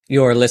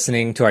You're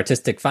listening to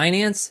Artistic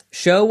Finance,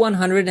 show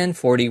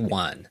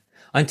 141.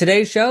 On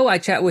today's show, I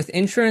chat with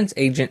insurance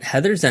agent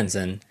Heather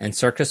Zenzen and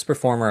circus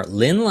performer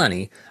Lynn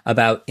Lunny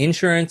about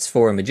insurance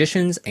for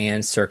magicians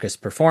and circus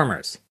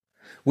performers.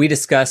 We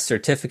discuss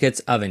certificates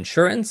of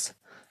insurance,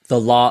 the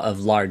law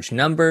of large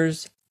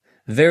numbers,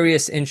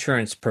 various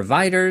insurance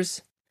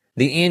providers,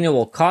 the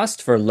annual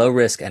cost for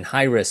low-risk and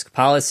high-risk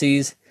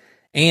policies,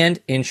 and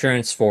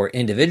insurance for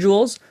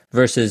individuals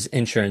versus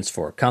insurance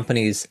for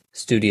companies,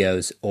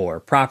 studios, or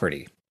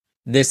property.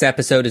 This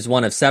episode is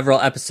one of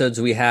several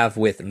episodes we have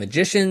with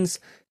magicians.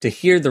 To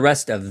hear the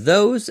rest of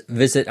those,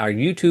 visit our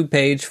YouTube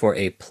page for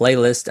a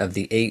playlist of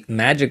the 8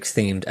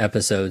 magic-themed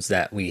episodes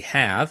that we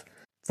have.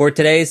 For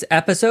today's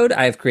episode,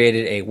 I've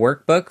created a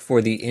workbook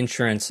for the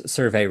insurance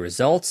survey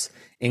results,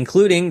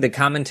 including the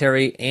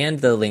commentary and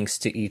the links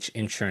to each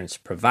insurance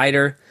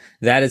provider.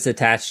 That is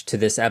attached to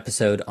this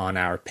episode on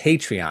our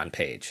Patreon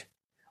page.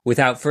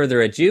 Without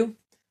further ado,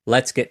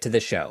 let's get to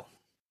the show.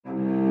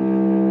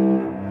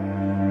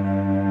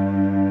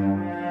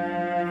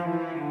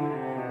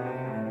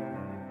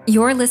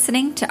 You're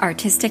listening to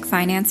Artistic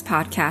Finance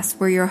Podcast,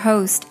 where your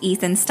host,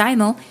 Ethan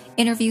Steimel,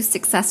 interviews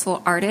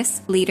successful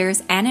artists,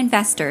 leaders, and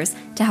investors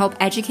to help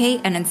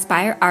educate and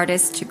inspire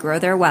artists to grow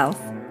their wealth.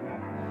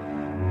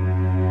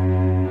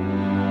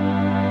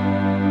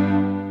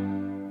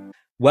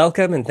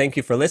 Welcome and thank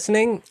you for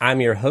listening. I'm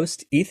your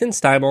host, Ethan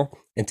Steimel,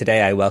 and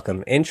today I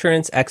welcome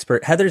insurance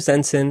expert Heather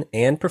Zenzen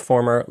and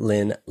performer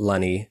Lynn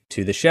Lunny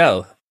to the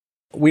show.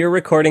 We're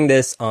recording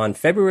this on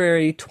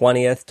February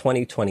 20th,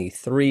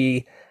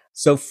 2023.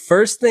 So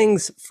first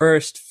things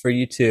first for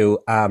you two,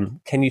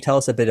 can you tell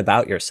us a bit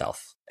about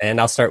yourself?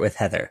 And I'll start with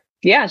Heather.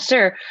 Yeah,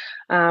 sure.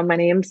 My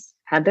name's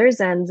Heather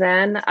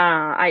Zenzen.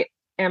 I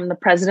am the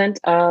president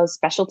of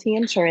Specialty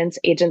Insurance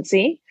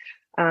Agency.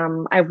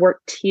 I've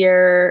worked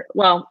here,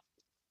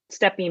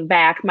 stepping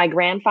back, my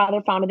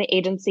grandfather founded the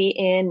agency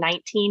in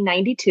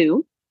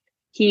 1992.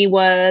 He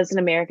was an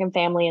American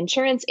Family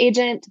Insurance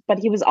agent, but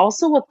he was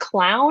also a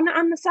clown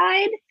on the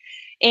side.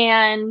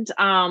 And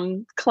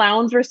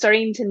clowns were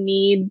starting to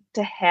need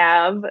to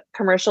have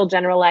commercial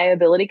general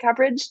liability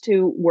coverage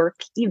to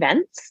work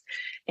events.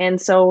 And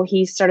so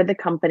he started the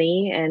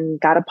company and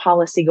got a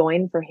policy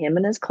going for him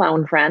and his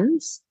clown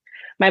friends.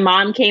 My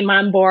mom came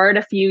on board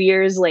a few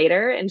years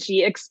later, and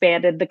she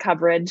expanded the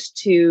coverage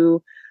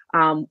to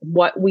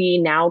what we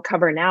now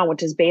cover now,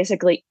 which is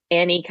basically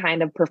any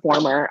kind of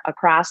performer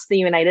across the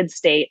United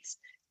States,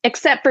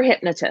 except for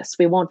hypnotists.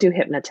 We won't do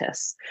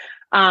hypnotists.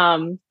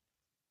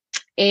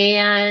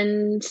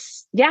 And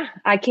yeah,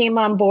 I came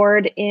on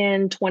board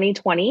in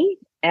 2020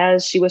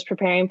 as she was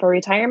preparing for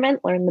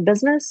retirement, learned the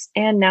business,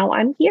 and now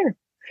I'm here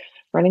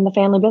running the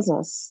family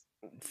business.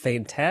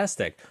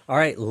 Fantastic. All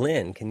right,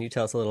 Lynn, can you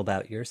tell us a little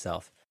about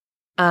yourself?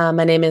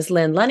 My name is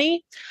Lynn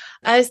Lunny.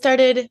 I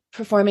started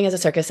performing as a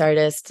circus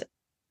artist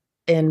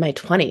in my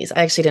 20s.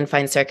 I actually didn't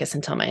find circus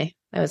until I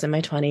was in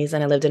my 20s,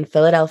 and I lived in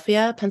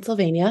Philadelphia,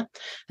 Pennsylvania.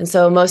 And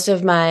so most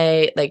of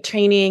my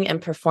training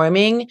and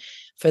performing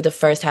for the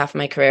first half of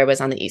my career was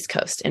on the East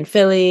Coast in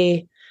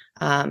Philly,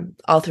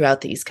 all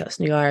throughout the East Coast,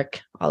 New York,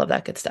 all of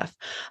that good stuff.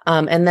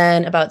 And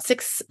then about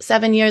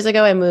 6-7 years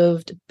ago, I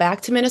moved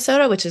back to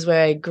Minnesota, which is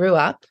where I grew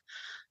up,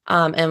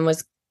 and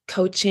was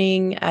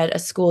coaching at a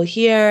school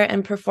here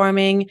and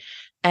performing,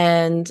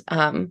 and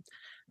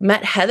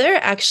met Heather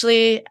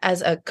actually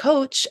as a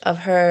coach of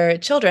her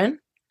children.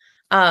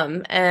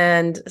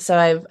 And so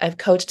I've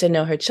coached and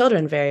know her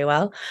children very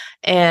well.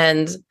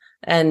 And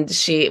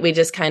we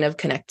just kind of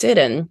connected,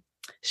 and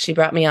she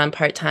brought me on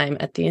part-time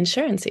at the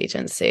insurance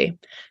agency.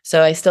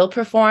 So I still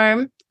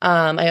perform.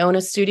 I own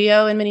a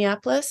studio in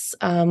Minneapolis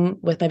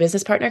with my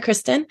business partner,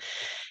 Kristen.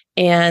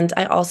 And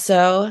I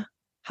also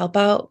help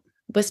out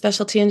with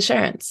specialty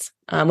insurance,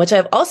 which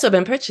I've also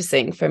been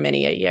purchasing for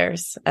many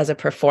years as a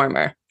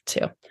performer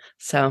too.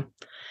 So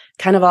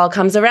kind of all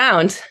comes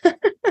around.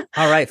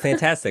 All right,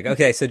 fantastic.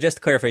 Okay, so just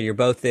to clarify, you're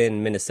both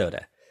in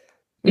Minnesota.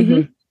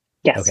 Mm-hmm.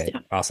 Yes. Okay,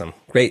 awesome.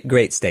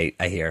 Great state,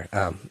 I hear.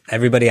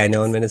 Everybody I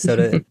know in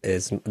Minnesota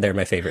they're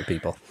my favorite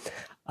people.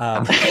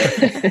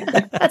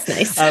 That's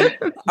nice.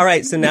 All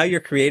right, so now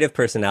your creative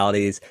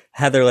personalities.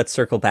 Heather, let's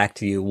circle back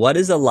to you. What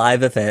is a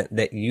live event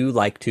that you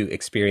like to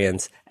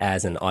experience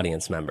as an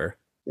audience member?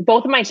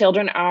 Both of my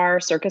children are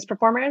circus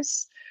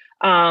performers.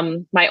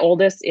 My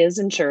oldest is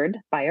insured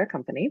by our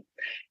company,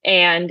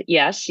 and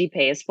yes, she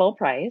pays full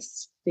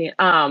price.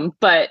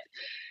 But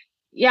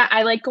yeah,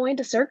 I like going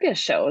to circus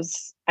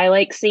shows. I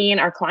like seeing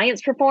our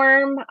clients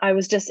perform. I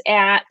was just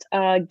at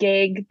a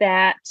gig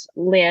that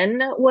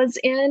Lynn was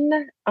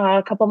in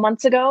a couple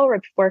months ago,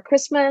 right before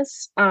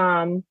Christmas. We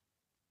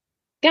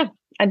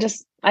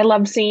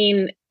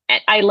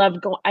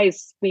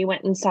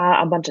went and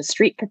saw a bunch of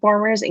street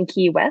performers in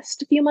Key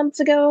West a few months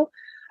ago.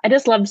 I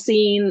just love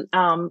seeing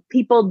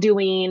people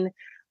doing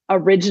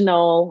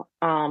original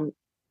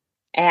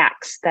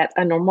acts that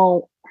a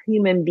normal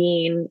human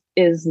being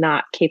is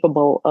not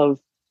capable of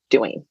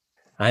doing.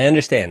 I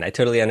understand. I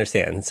totally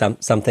understand.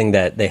 Something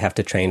that they have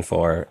to train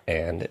for,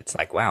 and it's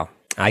like, wow,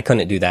 I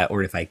couldn't do that,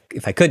 or if I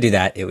could do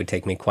that, it would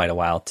take me quite a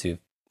while to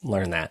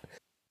learn that.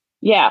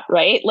 Yeah,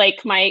 right.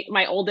 Like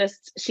my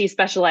oldest, she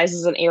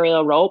specializes in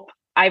aerial rope.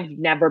 I've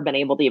never been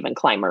able to even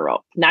climb a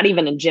rope, not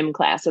even in gym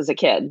class as a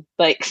kid.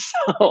 Like,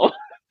 so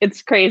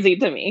it's crazy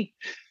to me.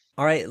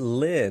 All right,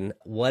 Lynn,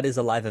 what is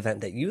a live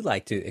event that you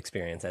like to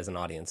experience as an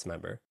audience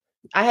member?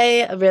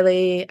 I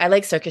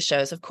like circus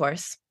shows, of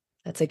course.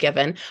 That's a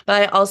given.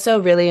 But I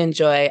also really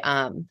enjoy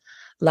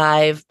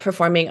live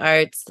performing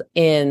arts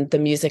in the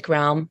music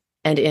realm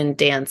and in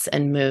dance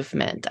and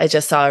movement. I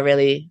just saw a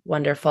really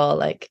wonderful,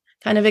 like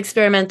kind of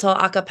experimental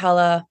a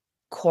cappella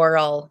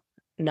choral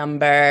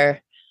number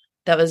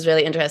that was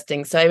really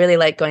interesting. So I really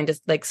like going to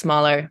like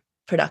smaller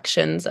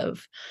productions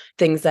of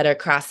things that are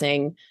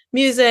crossing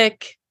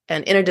music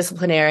and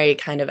interdisciplinary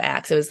kind of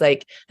acts. It was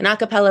like an a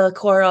cappella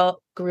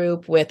choral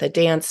group with a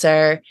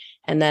dancer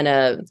and then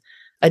a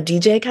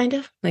DJ kind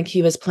of like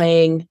he was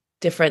playing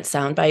different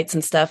sound bites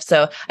and stuff.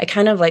 So I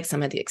kind of like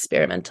some of the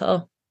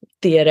experimental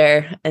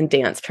theater and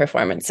dance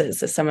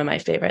performances is some of my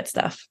favorite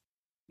stuff.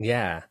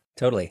 Yeah,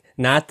 totally.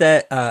 Not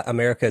that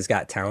America's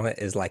Got Talent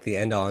is like the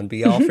end all and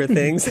be all for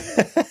things,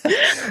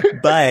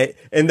 but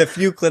in the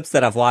few clips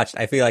that I've watched,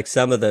 I feel like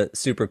some of the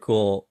super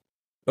cool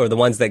or the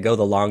ones that go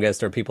the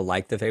longest or people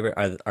like the favorite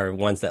are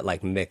ones that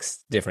like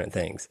mix different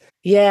things.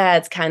 Yeah,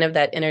 it's kind of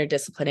that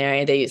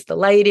interdisciplinary. They use the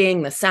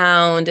lighting, the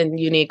sound in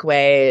unique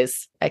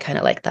ways. I kind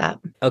of like that.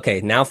 Okay,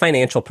 now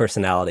financial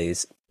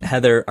personalities.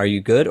 Heather, are you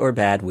good or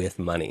bad with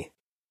money?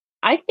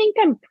 I think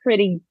I'm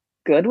pretty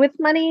good with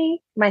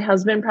money. My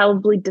husband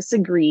probably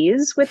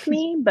disagrees with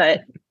me,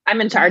 but I'm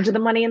in charge of the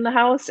money in the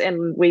house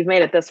and we've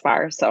made it this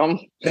far. So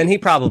then he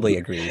probably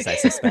agrees, I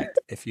suspect,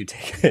 if you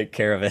take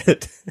care of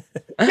it.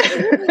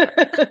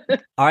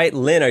 All right,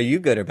 Lynn, are you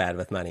good or bad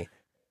with money?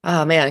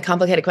 Oh man,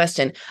 complicated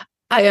question.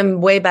 I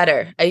am way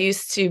better. I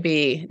used to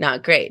be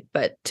not great,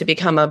 but to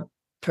become a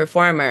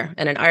performer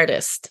and an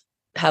artist,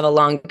 have a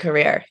long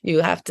career,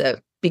 you have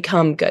to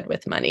become good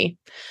with money.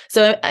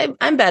 So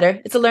I'm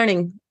better. It's a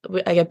learning.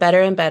 I get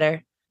better and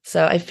better.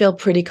 So I feel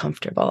pretty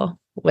comfortable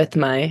with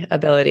my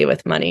ability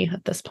with money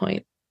at this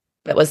point.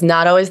 That was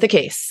not always the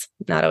case.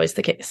 Not always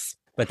the case.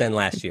 But then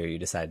last year you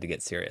decided to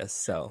get serious.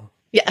 So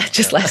yeah,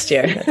 just last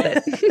year.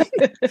 That's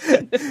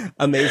it.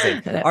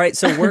 Amazing. All right.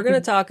 So we're going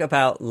to talk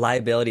about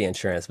liability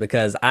insurance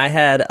because I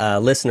had a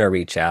listener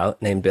reach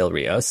out named Bill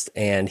Rios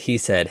and he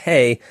said,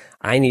 hey,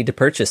 I need to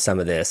purchase some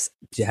of this.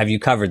 Have you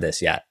covered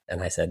this yet?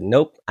 And I said,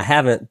 nope, I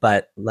haven't,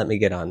 but let me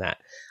get on that.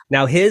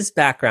 Now, his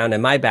background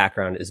and my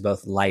background is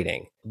both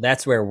lighting.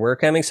 That's where we're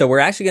coming. So we're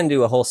actually going to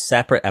do a whole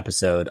separate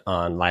episode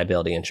on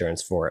liability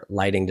insurance for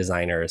lighting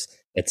designers,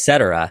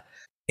 etc.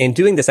 In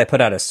doing this, I put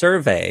out a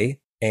survey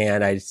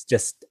and I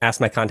just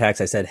asked my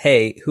contacts, I said,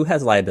 hey, who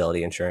has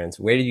liability insurance?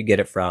 Where do you get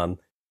it from?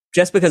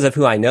 Just because of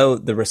who I know,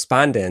 the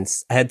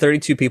respondents, I had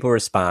 32 people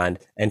respond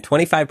and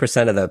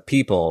 25% of the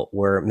people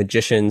were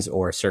magicians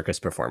or circus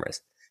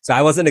performers. So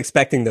I wasn't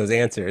expecting those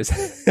answers,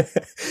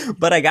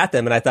 but I got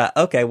them and I thought,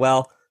 okay,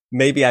 well,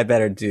 maybe I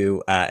better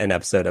do an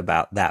episode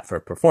about that for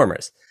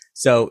performers.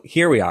 So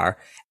here we are.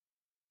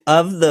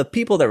 Of the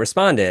people that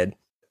responded,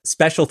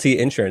 specialty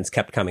insurance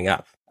kept coming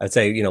up. I'd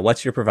say,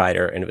 what's your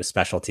provider? And it was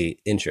specialty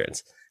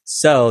insurance.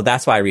 So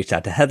that's why I reached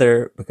out to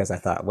Heather because I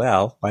thought,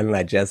 well, why don't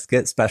I just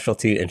get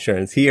specialty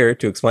insurance here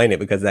to explain it?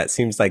 Because that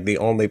seems like the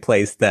only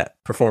place that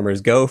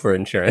performers go for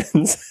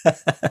insurance.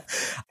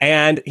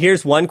 And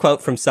here's one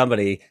quote from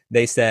somebody.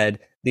 They said,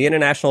 the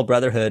International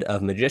Brotherhood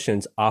of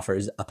Magicians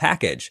offers a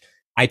package.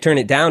 I turn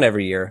it down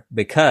every year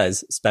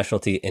because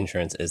specialty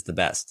insurance is the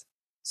best.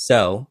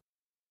 So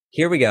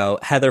here we go.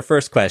 Heather,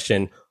 first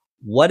question.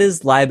 What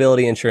is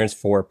liability insurance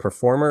for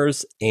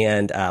performers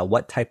and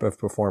what type of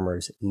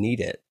performers need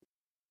it?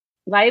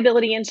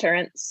 Liability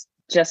insurance,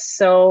 just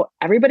so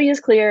everybody is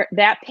clear,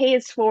 that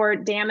pays for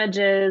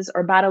damages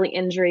or bodily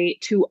injury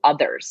to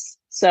others.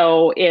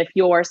 So if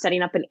you're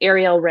setting up an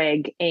aerial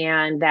rig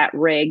and that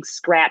rig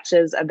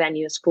scratches a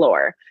venue's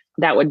floor,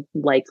 that would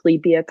likely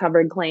be a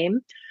covered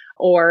claim.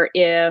 Or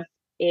if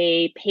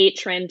a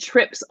patron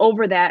trips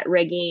over that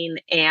rigging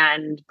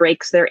and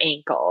breaks their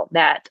ankle,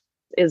 that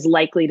is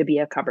likely to be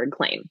a covered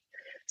claim.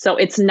 So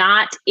it's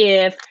not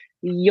if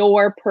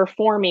you're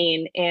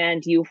performing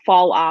and you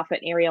fall off an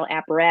aerial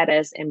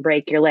apparatus and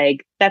break your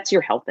leg, that's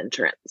your health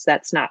insurance.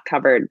 That's not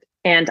covered.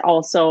 And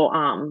also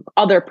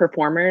other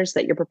performers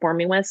that you're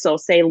performing with. So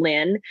say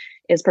Lynn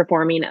is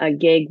performing a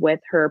gig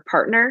with her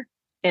partner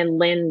and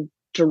Lynn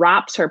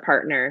drops her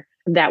partner,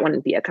 that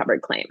wouldn't be a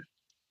covered claim.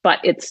 But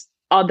it's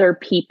other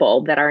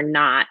people that are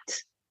not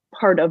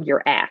part of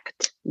your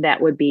act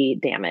that would be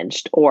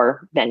damaged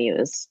or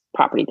venues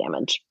property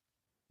damage.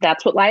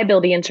 That's what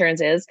liability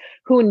insurance is.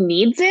 Who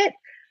needs it?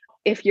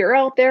 If you're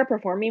out there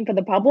performing for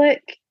the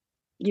public,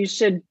 you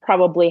should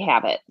probably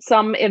have it.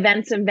 Some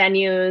events and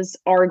venues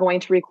are going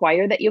to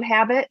require that you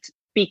have it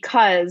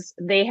because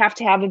they have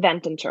to have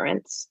event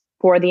insurance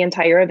for the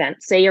entire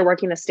event. Say you're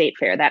working a state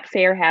fair, that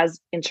fair has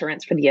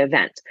insurance for the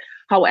event.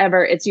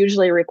 However, it's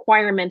usually a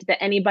requirement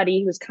that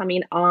anybody who's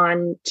coming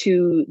on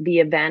to the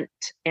event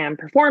and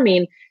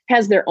performing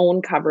has their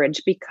own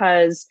coverage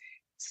because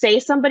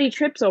Say somebody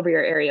trips over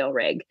your aerial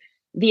rig.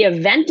 The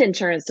event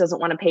insurance doesn't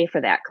want to pay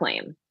for that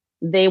claim.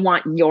 They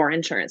want your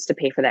insurance to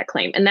pay for that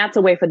claim. And that's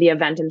a way for the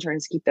event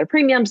insurance to keep their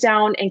premiums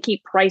down and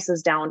keep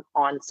prices down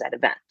on said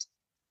event.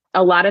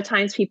 A lot of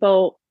times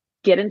people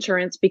get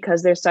insurance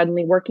because there's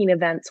suddenly working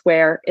events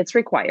where it's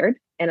required,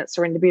 and it's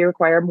starting to be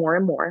required more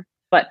and more.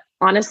 But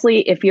honestly,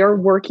 if you're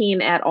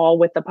working at all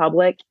with the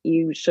public,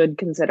 you should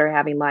consider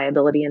having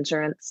liability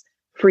insurance.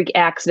 Freak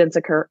accidents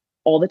occur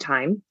all the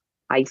time.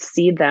 I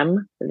see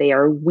them. They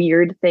are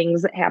weird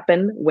things that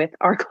happen with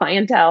our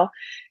clientele.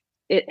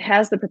 It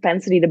has the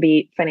propensity to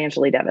be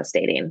financially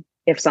devastating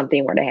if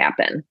something were to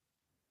happen.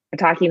 We're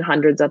talking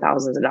hundreds of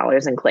thousands of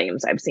dollars in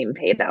claims I've seen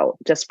paid out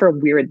just for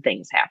weird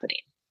things happening,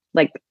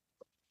 like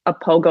a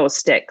pogo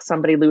stick,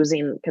 somebody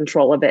losing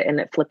control of it and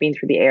it flipping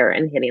through the air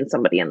and hitting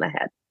somebody in the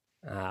head.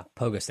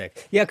 Pogo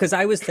stick. Yeah, because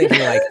I was thinking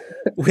like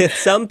with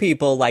some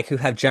people like who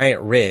have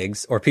giant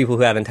rigs or people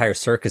who have entire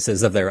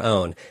circuses of their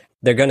own,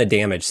 they're going to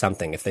damage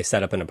something. If they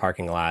set up in a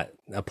parking lot,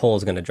 a pole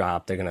is going to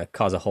drop, they're going to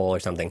cause a hole or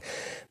something.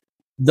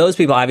 Those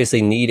people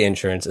obviously need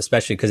insurance,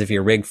 especially because if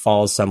your rig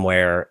falls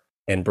somewhere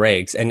and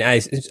breaks, and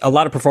a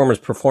lot of performers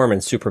perform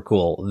in super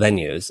cool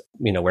venues,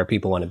 where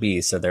people want to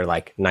be. So they're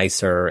like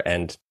nicer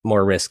and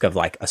more risk of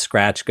like a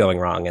scratch going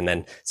wrong and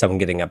then someone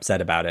getting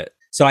upset about it.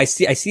 So I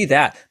see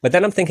that. But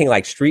then I'm thinking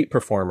like street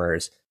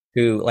performers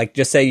who like,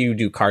 just say you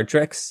do card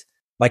tricks.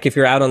 Like if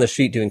you're out on the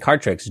street doing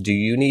card tricks, do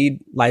you need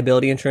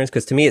liability insurance?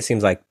 Because to me, it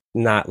seems like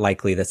not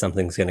likely that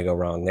something's going to go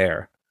wrong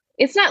there.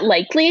 It's not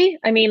likely.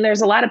 I mean,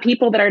 there's a lot of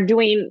people that are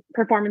doing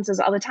performances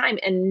all the time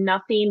and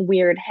nothing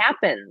weird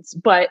happens.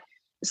 But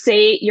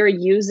say you're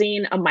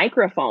using a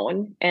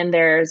microphone and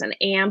there's an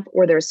amp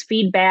or there's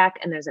feedback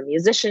and there's a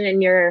musician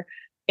in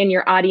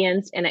your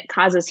audience and it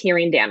causes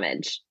hearing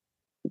damage.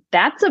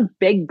 That's a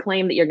big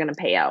claim that you're going to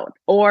pay out.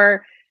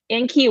 Or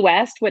in Key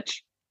West,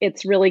 which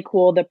it's really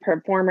cool, the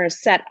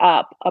performers set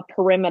up a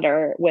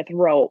perimeter with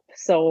rope.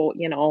 So,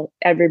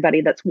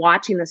 everybody that's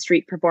watching the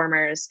street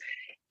performers,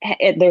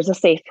 there's a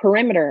safe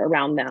perimeter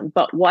around them.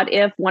 But what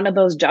if one of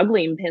those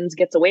juggling pins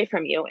gets away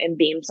from you and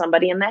beams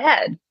somebody in the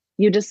head?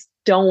 You just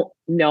don't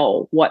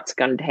know what's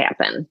going to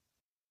happen.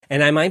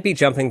 And I might be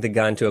jumping the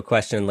gun to a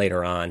question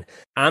later on.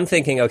 I'm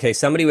thinking, okay,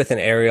 somebody with an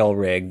aerial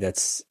rig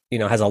that's,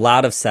 has a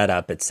lot of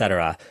setup, et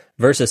cetera,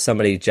 versus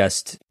somebody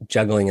just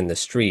juggling in the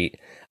street.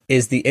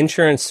 Is the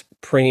insurance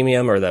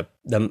premium or the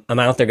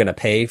amount they're going to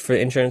pay for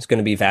insurance going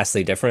to be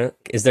vastly different?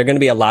 Is there going to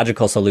be a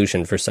logical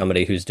solution for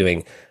somebody who's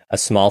doing a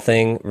small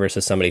thing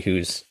versus somebody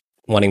who's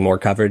wanting more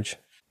coverage?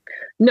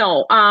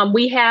 No,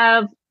 we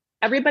have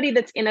everybody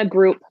that's in a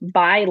group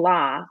by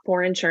law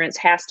for insurance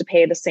has to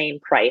pay the same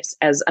price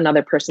as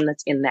another person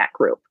that's in that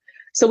group.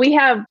 So we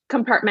have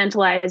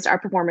compartmentalized our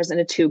performers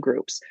into two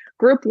groups.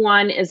 Group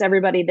one is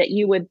everybody that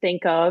you would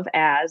think of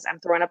as, I'm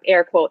throwing up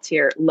air quotes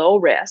here, low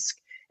risk.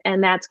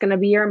 And that's going to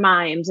be your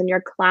mimes and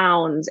your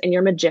clowns and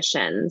your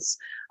magicians.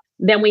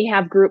 Then we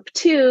have group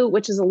two,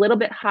 which is a little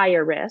bit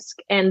higher risk.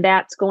 And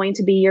that's going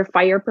to be your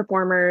fire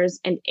performers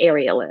and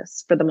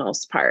aerialists for the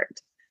most part.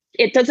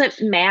 It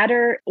doesn't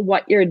matter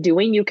what you're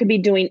doing. You could be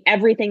doing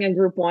everything in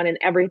group one and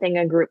everything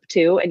in group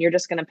two, and you're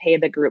just going to pay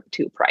the group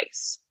two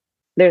price.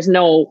 There's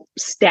no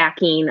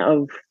stacking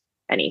of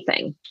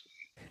anything.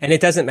 And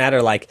it doesn't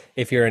matter, like,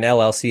 if you're an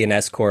LLC, an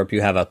S Corp,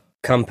 you have a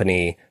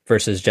company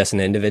versus just an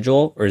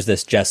individual, or is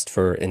this just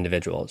for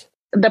individuals?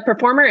 The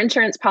performer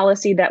insurance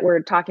policy that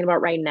we're talking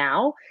about right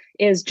now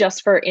is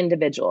just for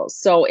individuals.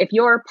 So if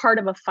you're part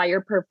of a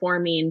fire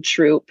performing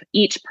troupe,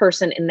 each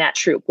person in that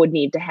troupe would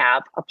need to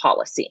have a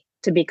policy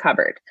to be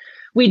covered.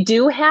 We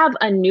do have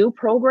a new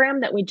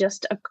program that we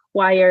just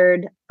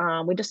acquired.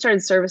 We just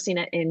started servicing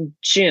it in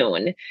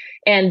June,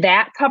 and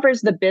that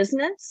covers the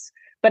business,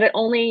 but it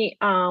only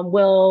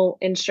will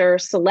insure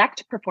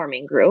select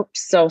performing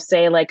groups. So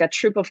say like a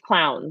troupe of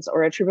clowns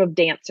or a troupe of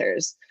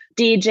dancers,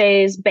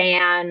 DJs,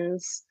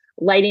 bands,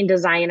 lighting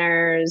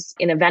designers,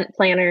 and event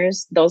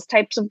planners, those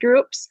types of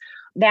groups.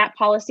 That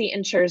policy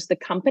insures the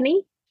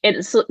company.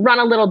 It's run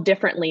a little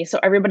differently. So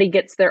everybody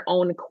gets their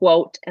own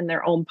quote and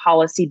their own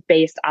policy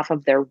based off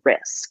of their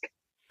risk.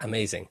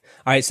 Amazing.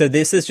 All right. So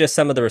this is just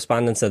some of the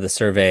respondents of the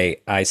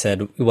survey. I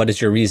said, what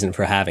is your reason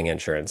for having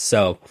insurance?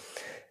 So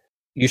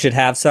you should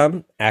have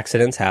some.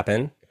 Accidents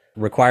happen.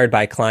 Required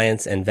by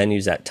clients and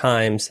venues at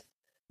times.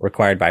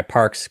 Required by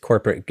parks,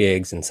 corporate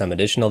gigs, and some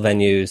additional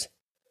venues.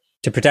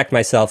 To protect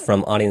myself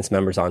from audience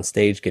members on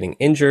stage getting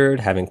injured,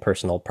 having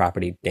personal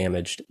property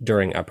damaged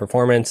during a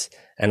performance,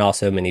 and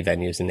also many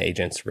venues and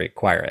agents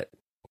require it.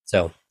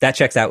 So that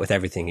checks out with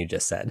everything you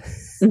just said.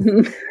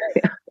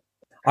 Yeah.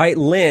 All right,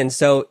 Lynn,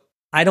 so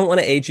I don't want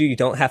to age you. You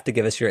don't have to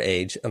give us your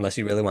age unless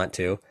you really want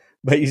to.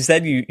 But you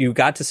said you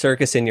got to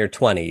Circus in your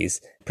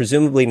 20s.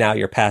 Presumably now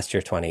you're past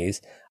your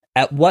 20s.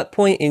 At what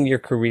point in your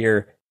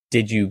career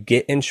did you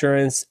get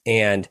insurance,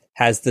 and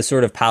has the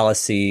sort of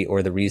policy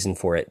or the reason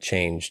for it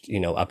changed,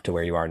 up to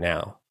where you are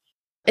now?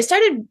 I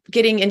started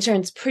getting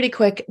insurance pretty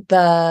quick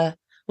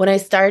when I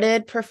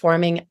started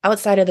performing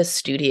outside of the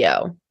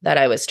studio that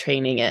I was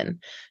training in.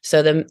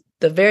 So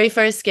the very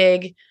first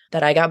gig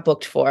that I got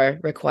booked for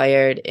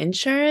required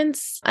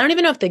insurance. I don't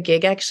even know if the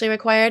gig actually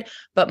required,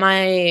 but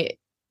my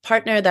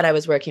partner that I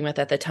was working with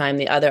at the time,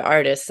 the other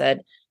artist,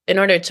 said, in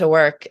order to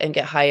work and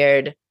get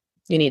hired,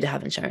 you need to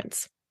have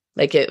insurance.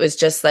 Like it was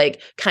just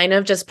like kind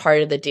of just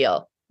part of the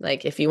deal.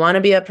 Like if you want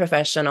to be a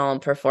professional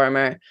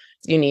performer,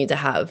 you need to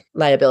have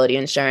liability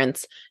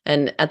insurance.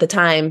 And at the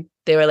time,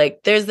 they were like,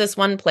 there's this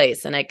one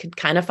place, and I could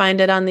kind of find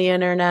it on the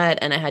internet,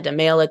 and I had to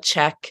mail a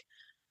check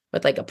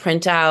with like a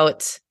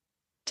printout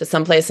to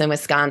someplace in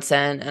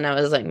Wisconsin. And I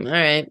was like, all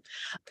right,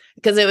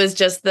 because it was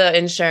just the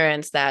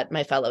insurance that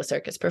my fellow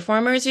circus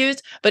performers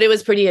used, but it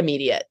was pretty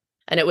immediate.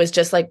 And it was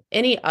just like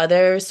any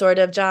other sort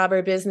of job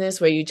or business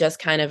where you just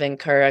kind of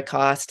incur a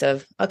cost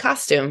of a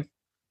costume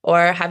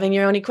or having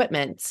your own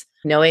equipment,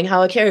 knowing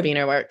how a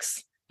carabiner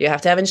works. You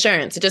have to have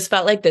insurance. It just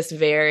felt like this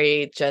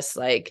very just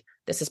like,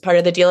 this is part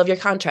of the deal of your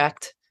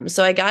contract.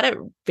 So I got it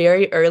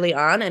very early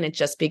on, and it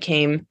just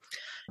became,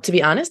 to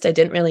be honest, I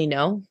didn't really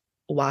know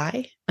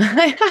why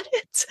I had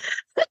it.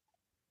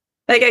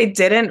 Like I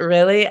didn't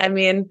really, I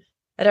mean,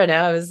 I don't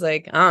know. I was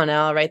like, I don't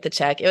know, I'll write the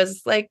check. It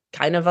was like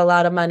kind of a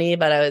lot of money,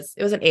 but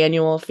it was an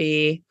annual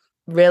fee.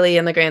 Really,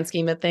 in the grand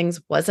scheme of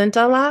things, wasn't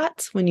a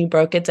lot when you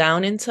broke it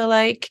down into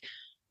like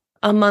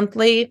a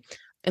monthly.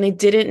 And I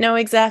didn't know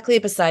exactly,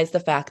 besides the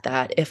fact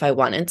that if I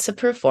wanted to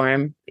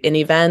perform in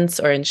events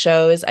or in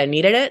shows, I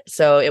needed it.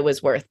 So it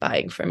was worth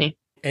buying for me.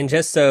 And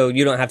just so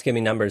you don't have to give me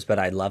numbers, but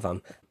I love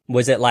them.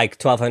 Was it like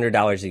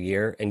 $1,200 a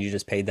year and you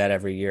just paid that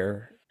every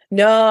year?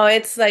 No,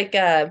 it's like,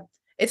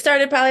 it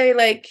started probably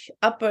like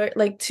upper,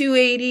 like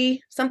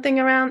 280, something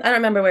around. I don't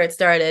remember where it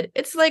started.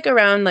 It's like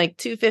around like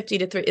 250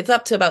 to it's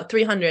up to about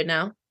 300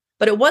 now,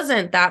 but it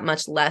wasn't that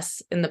much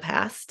less in the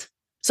past.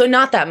 So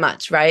not that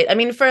much, right? I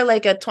mean, for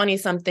like a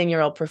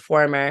 20-something-year-old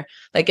performer,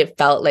 like it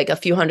felt like a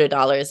few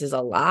 $100s is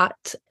a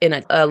lot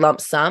in a lump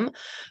sum.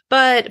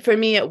 But for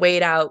me, it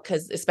weighed out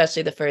because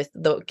especially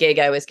the gig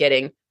I was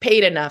getting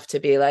paid enough to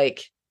be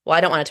like, well,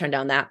 I don't want to turn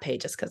down that pay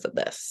just because of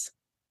this.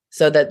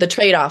 So that the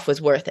trade-off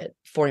was worth it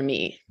for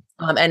me.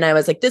 And I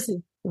was like, this is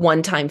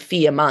one-time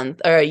fee a month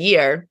or a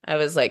year. I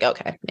was like,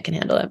 okay, I can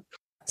handle it.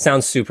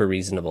 Sounds super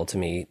reasonable to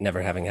me,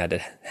 never having had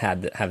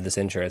to have this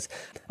insurance.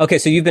 Okay,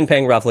 so you've been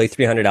paying roughly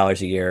 $300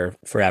 a year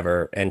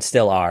forever and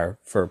still are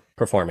for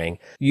performing.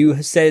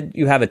 You said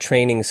you have a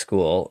training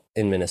school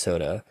in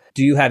Minnesota.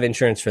 Do you have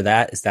insurance for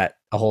that? Is that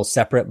a whole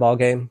separate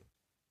ballgame?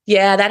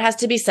 Yeah, that has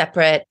to be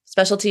separate.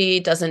 Specialty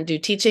doesn't do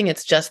teaching.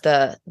 It's just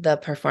the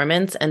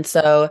performance. And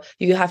so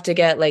you have to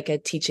get like a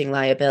teaching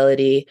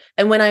liability.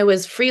 And when I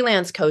was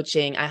freelance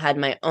coaching, I had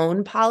my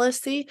own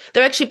policy.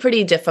 They're actually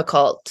pretty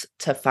difficult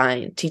to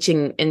find.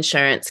 Teaching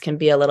insurance can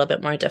be a little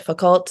bit more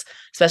difficult,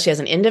 especially as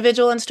an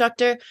individual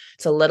instructor.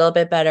 It's a little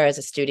bit better as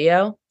a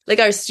studio.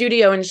 Like our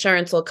studio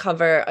insurance will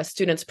cover a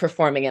student's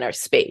performing in our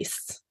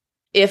space.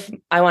 If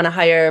I want to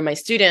hire my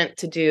student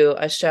to do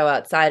a show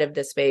outside of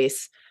the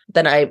space,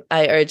 then I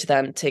urge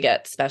them to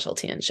get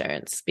specialty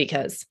insurance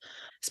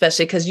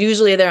especially because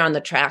usually they're on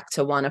the track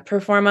to want to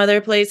perform other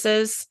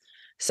places.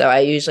 So I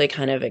usually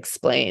kind of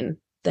explain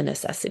the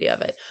necessity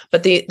of it.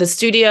 But the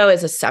studio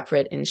is a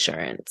separate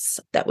insurance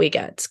that we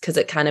get because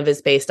it kind of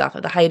is based off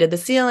of the height of the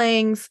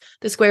ceilings,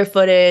 the square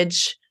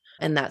footage,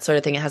 and that sort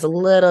of thing. It has a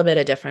little bit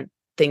of different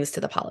things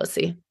to the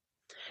policy.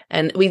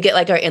 And we get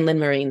like our inland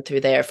marine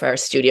through there for our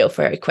studio,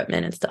 for our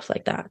equipment and stuff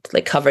like that,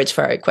 like coverage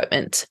for our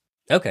equipment.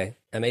 Okay,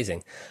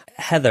 amazing.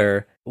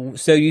 Heather,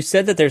 so you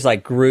said that there's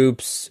like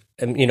groups,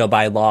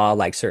 by law,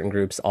 like certain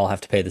groups all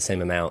have to pay the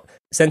same amount.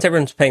 Since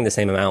everyone's paying the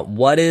same amount,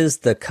 what is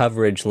the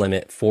coverage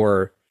limit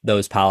for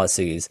those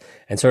policies?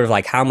 And sort of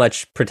like how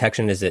much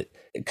protection is it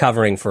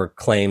covering for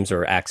claims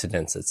or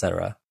accidents, et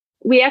cetera?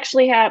 We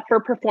actually have, for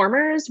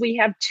performers, we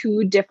have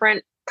two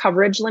different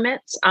coverage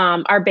limits.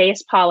 Our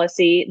base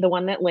policy, the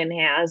one that Lynn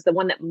has, the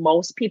one that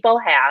most people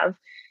have,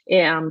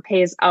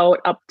 pays out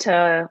up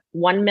to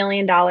 $1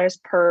 million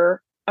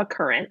per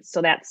occurrence.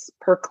 So that's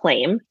per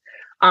claim.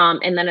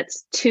 And then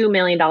it's $2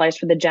 million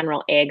for the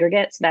general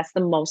aggregate. So that's the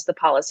most the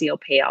policy will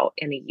pay out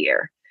in a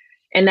year.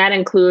 And that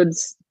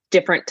includes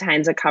different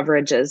kinds of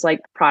coverages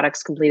like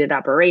products completed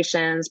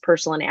operations,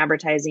 personal and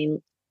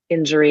advertising,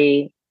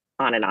 injury,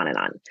 on and on and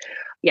on.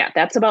 Yeah,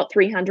 that's about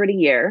 $300 a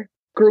year.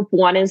 Group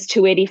 1 is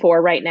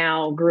 $284 right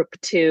now. Group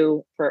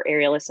 2 for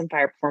aerialists and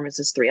fire performers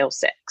is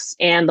 $306.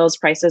 And those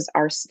prices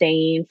are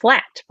staying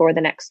flat for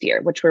the next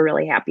year, which we're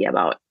really happy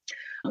about.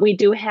 We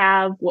do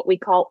have what we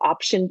call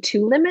option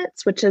 2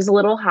 limits, which is a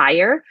little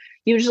higher.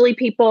 Usually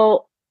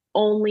people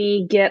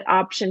only get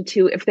option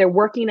 2 if they're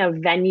working a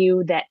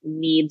venue that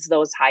needs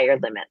those higher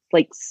limits,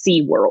 like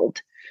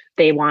SeaWorld.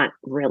 They want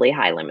really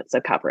high limits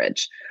of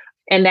coverage.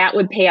 And that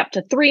would pay up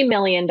to $3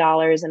 million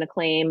in a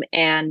claim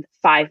and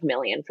 $5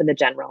 million for the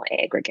general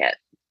aggregate.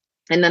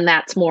 And then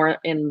that's more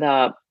in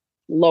the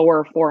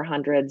lower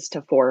 400s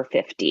to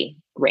 450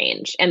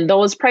 range. And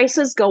those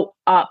prices go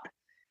up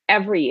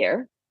every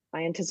year.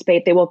 I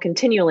anticipate they will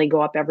continually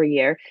go up every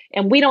year.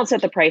 And we don't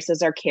set the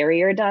prices, our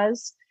carrier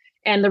does.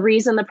 And the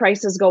reason the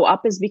prices go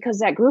up is because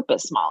that group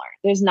is smaller.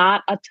 There's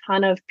not a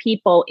ton of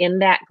people in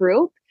that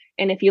group.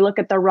 And if you look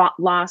at the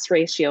loss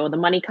ratio, the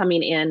money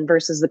coming in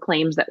versus the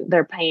claims that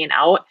they're paying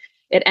out,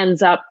 it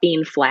ends up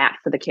being flat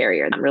for the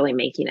carrier. Not really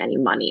making any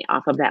money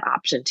off of that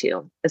option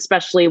too,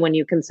 especially when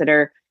you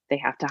consider they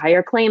have to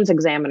hire claims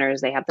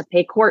examiners, they have to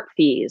pay court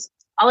fees,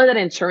 all of that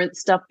insurance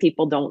stuff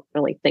people don't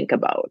really think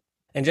about.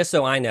 And just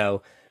so I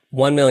know,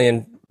 1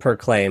 million per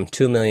claim,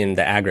 2 million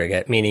the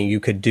aggregate, meaning you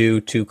could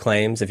do 2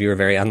 claims. If you were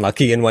very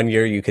unlucky in one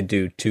year, you could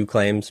do 2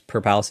 claims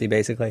per policy,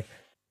 basically.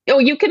 Oh,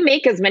 you can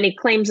make as many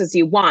claims as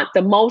you want.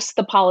 The most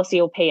the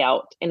policy will pay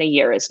out in a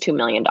year is $2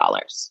 million.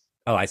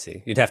 Oh, I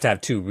see. You'd have to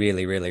have 2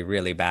 really, really,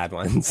 really bad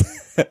ones.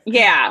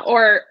 Yeah,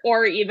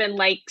 or even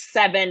like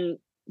 7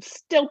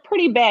 still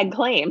pretty bad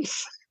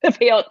claims to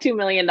pay out $2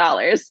 million.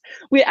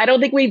 I don't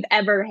think we've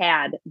ever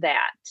had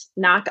that.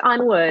 Knock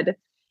on wood.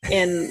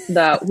 In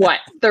the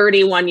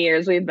 31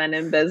 years we've been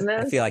in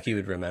business. I feel like you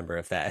would remember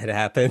if that had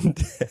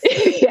happened.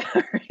 Yeah,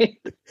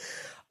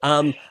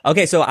 right.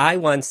 Okay, so I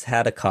once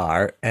had a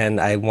car, and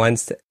I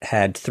once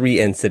had 3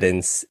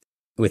 incidents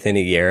within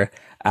a year,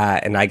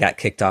 and I got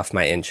kicked off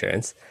my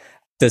insurance.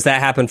 Does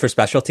that happen for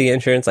specialty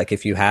insurance? Like,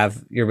 if you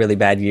have your really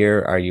bad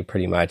year, are you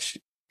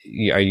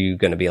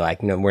going to be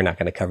like, no, we're not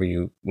going to cover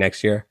you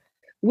next year?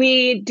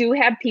 We do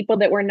have people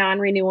that we're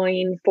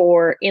non-renewing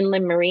for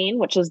inland marine,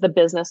 which is the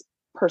business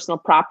personal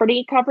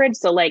property coverage.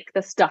 So like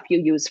the stuff you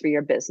use for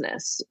your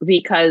business,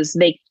 because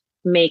they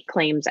make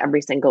claims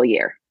every single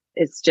year.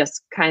 It's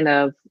just kind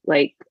of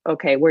like,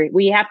 okay,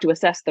 we have to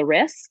assess the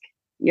risk.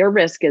 Your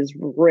risk is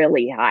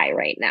really high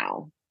right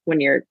now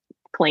when you're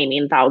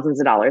claiming thousands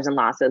of dollars in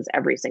losses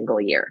every single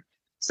year.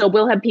 So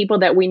we'll have people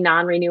that we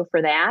non-renew for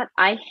that.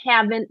 I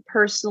haven't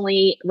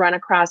personally run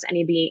across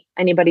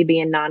anybody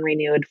being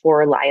non-renewed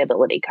for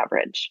liability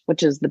coverage,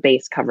 which is the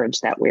base coverage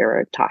that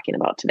we're talking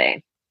about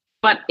today.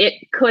 But it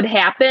could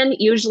happen.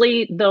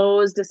 Usually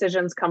those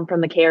decisions come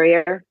from the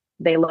carrier.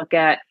 They look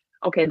at,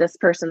 okay, this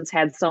person's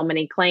had so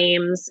many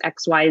claims,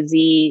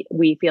 XYZ.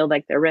 We feel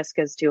like their risk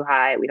is too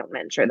high. We don't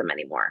insure them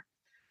anymore.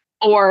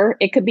 Or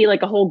it could be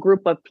like a whole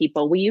group of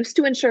people. We used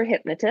to insure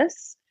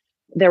hypnotists.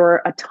 There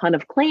were a ton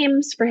of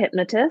claims for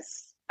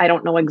hypnotists. I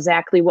don't know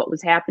exactly what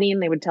was happening.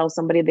 They would tell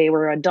somebody they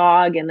were a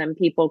dog, and then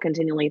people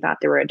continually thought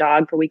they were a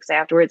dog for weeks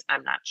afterwards.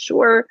 I'm not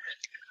sure.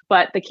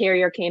 But the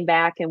carrier came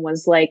back and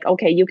was like,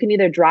 okay, you can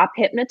either drop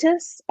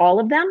hypnotists, all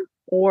of them,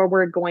 or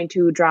we're going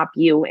to drop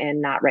you and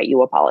not write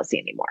you a policy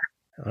anymore.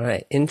 All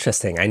right.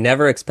 Interesting. I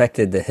never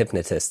expected the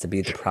hypnotist to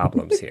be the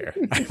problems here.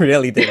 I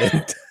really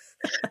didn't.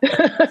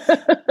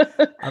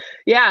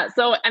 Yeah.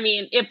 So, I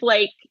mean,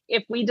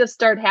 if we just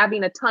start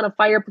having a ton of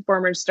fire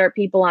performers start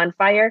people on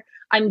fire,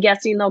 I'm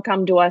guessing they'll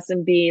come to us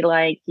and be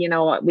like, you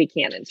know what, we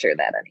can't insure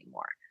that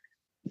anymore.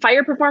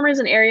 Fire performers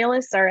and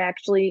aerialists are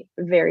actually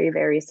very,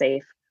 very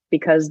safe,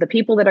 because the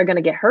people that are going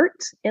to get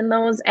hurt in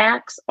those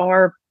acts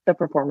are the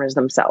performers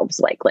themselves,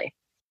 likely.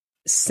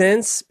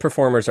 Since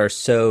performers are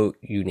so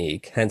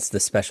unique, hence the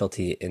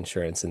specialty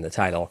insurance in the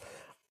title,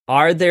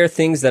 are there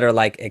things that are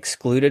like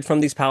excluded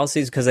from these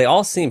policies? Because they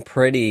all seem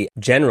pretty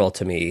general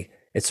to me.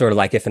 It's sort of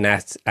like if an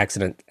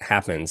accident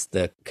happens,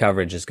 the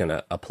coverage is going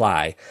to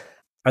apply.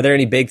 Are there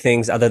any big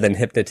things other than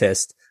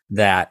hypnotist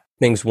that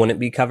things wouldn't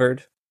be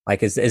covered?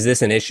 Like, is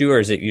this an issue, or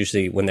is it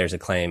usually when there's a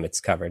claim,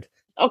 it's covered?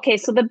 Okay,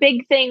 so the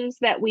big things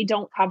that we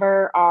don't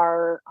cover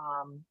are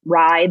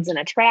rides and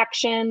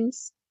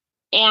attractions,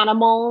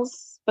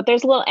 animals, but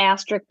there's a little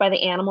asterisk by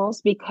the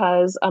animals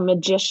because a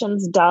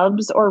magician's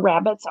doves or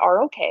rabbits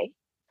are okay.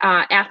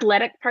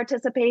 Athletic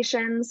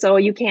participation, so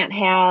you can't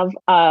have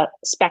a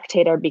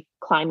spectator be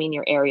climbing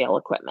your aerial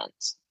equipment.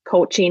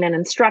 Coaching and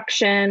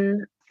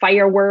instruction,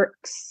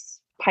 fireworks,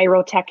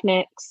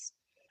 pyrotechnics.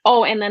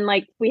 Oh, and then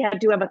we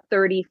do have a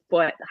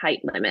 30-foot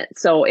height limit.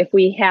 So if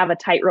we have a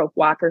tightrope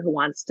walker who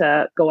wants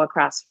to go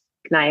across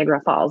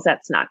Niagara Falls,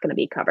 that's not going to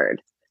be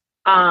covered.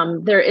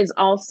 There is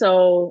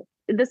also,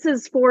 this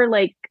is for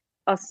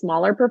a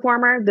smaller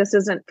performer. This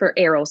isn't for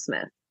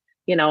Aerosmith.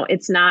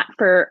 It's not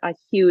for a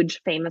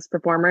huge famous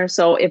performer.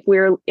 So if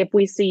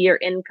we see your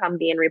income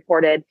being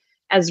reported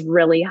as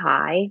really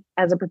high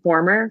as a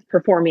performer,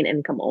 performing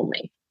income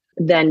only,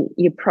 then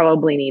you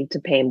probably need to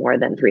pay more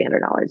than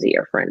 $300 a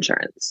year for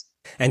insurance.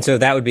 And so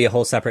that would be a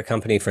whole separate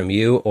company from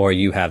you, or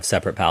you have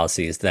separate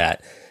policies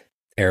that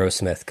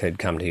Aerosmith could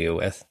come to you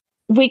with?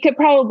 We could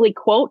probably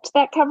quote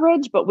that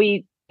coverage, but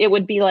it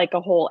would be like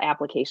a whole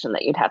application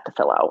that you'd have to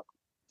fill out.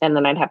 And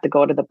then I'd have to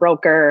go to the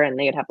broker, and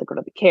they'd have to go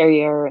to the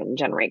carrier and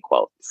generate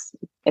quotes.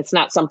 It's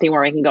not something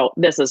where I can go,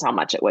 this is how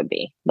much it would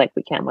be, like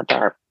we can with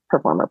our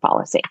performer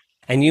policy.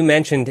 And you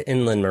mentioned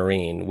inland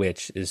marine,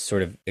 which is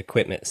sort of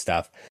equipment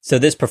stuff. So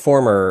this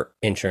performer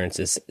insurance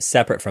is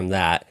separate from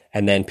that.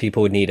 And then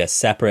people would need a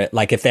separate,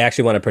 if they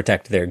actually want to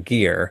protect their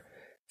gear,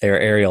 their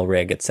aerial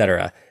rig, et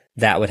cetera,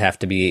 that would have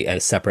to be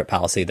a separate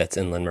policy that's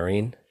inland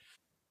marine.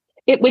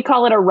 We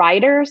call it a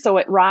rider. So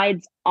it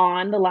rides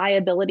on the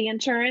liability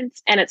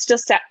insurance. And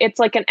it's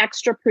like an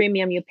extra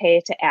premium you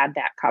pay to add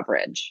that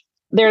coverage.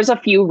 There's a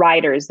few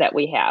riders that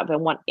we have,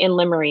 and one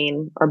inland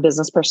marine or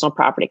business personal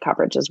property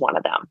coverage is one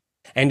of them.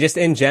 And just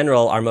in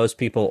general, are most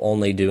people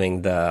only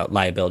doing the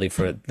liability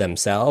for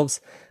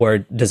themselves, or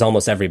does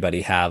almost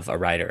everybody have a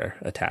rider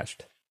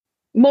attached?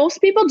 Most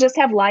people just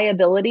have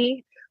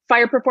liability.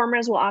 Fire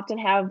performers will often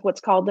have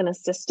what's called an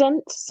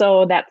assistant.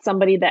 So that's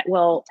somebody that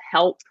will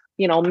help,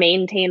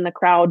 maintain the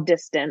crowd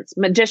distance.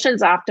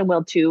 Magicians often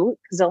will too,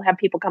 because they'll have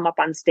people come up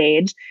on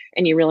stage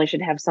and you really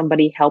should have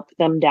somebody help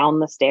them down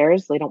the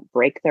stairs so they don't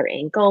break their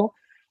ankle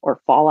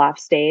or fall off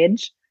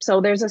stage.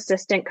 So there's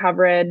assistant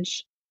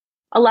coverage.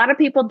 A lot of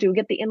people do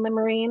get the inland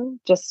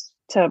marine just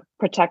to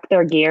protect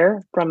their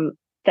gear from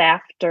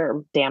theft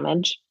or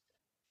damage.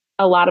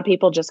 A lot of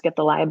people just get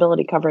the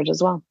liability coverage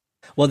as well.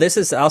 Well, this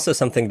is also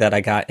something that I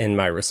got in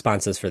my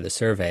responses for the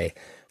survey.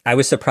 I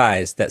was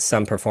surprised that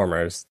some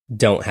performers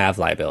don't have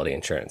liability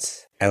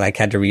insurance. I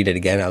had to read it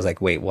again. I was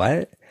like, wait,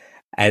 what?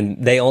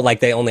 And they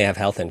only have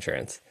health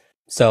insurance.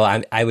 So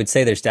I would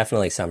say there's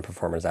definitely some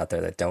performers out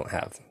there that don't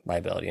have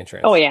liability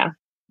insurance. Oh, yeah.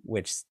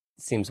 Which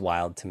seems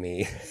wild to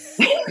me.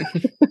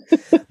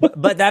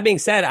 But that being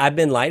said, I've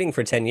been lighting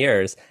for 10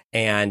 years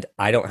and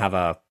I don't have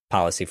a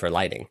policy for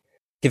lighting.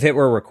 If it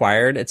were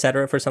required, et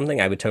cetera, for something,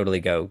 I would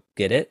totally go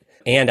get it.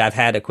 And I've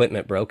had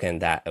equipment broken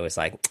that I was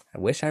like, I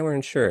wish I were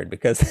insured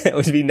because that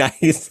would be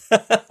nice.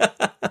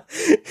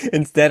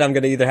 Instead, I'm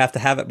going to either have to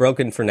have it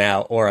broken for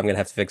now or I'm going to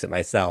have to fix it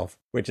myself,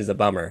 which is a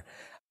bummer.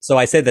 So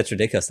I say that's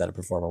ridiculous that a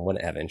performer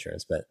wouldn't have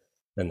insurance, but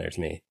then there's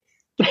me.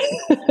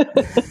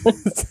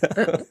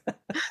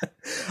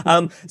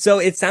 So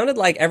it sounded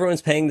like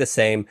everyone's paying the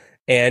same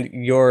and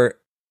your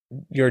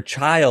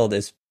child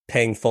is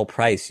paying full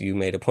price. You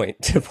made a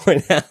point to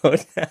point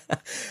out.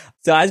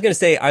 So I was going to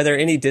say, are there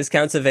any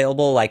discounts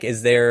available? Like,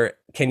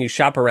 can you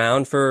shop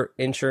around for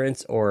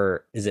insurance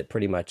or is it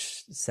pretty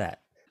much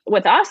set?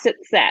 With us,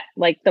 it's set.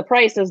 Like the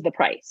price is the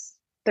price.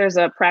 There's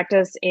a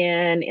practice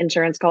in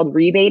insurance called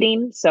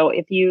rebating. So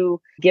if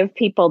you give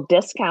people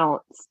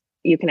discounts,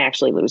 you can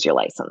actually lose your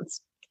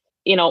license.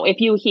 If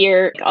you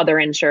hear other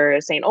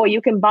insurers saying, oh,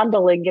 you can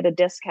bundle and get a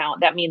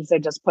discount, that means they're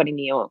just putting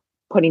you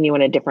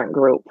in a different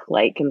group.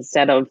 Like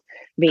instead of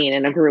being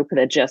in a group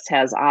that just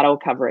has auto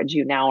coverage,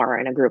 you now are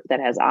in a group that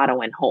has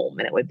auto and home,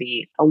 and it would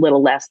be a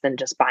little less than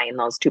just buying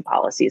those two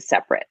policies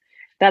separate.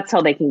 That's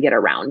how they can get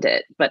around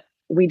it. But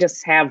we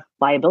just have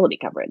liability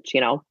coverage.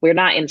 We're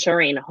not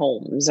insuring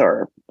homes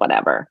or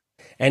whatever.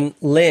 And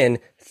Lynn,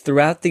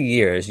 throughout the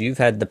years, you've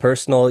had the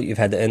personal, you've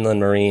had the inland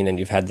marine, and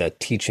you've had the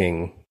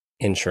teaching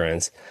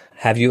insurance.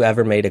 Have you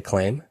ever made a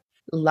claim?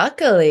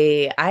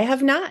 Luckily, I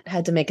have not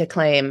had to make a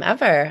claim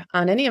ever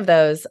on any of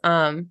those.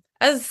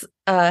 As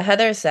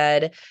Heather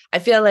said, I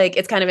feel like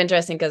it's kind of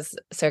interesting because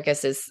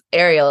Circus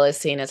aerial is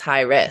seen as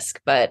high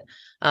risk, but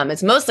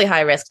it's mostly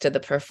high risk to the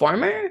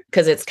performer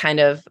because it's kind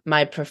of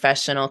my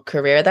professional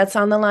career that's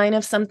on the line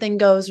if something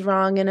goes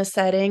wrong in a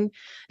setting.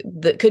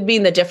 That could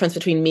mean the difference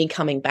between me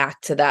coming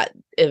back to that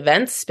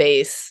event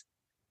space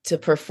to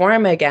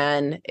perform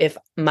again if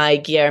my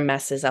gear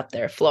messes up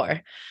their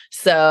floor.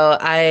 So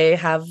I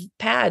have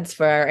pads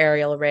for our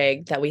aerial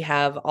rig that we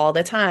have all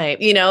the time,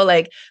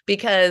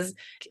 because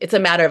it's a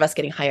matter of us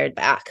getting hired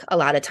back a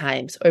lot of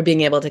times or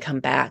being able to come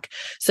back.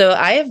 So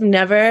I have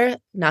never,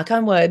 knock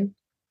on wood,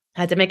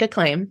 had to make a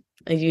claim.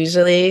 I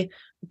usually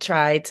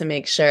try to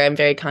make sure I'm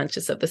very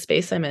conscious of the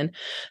space I'm in.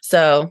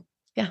 So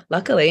yeah,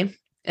 luckily.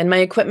 And my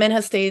equipment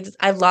has stayed.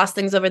 I've lost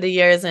things over the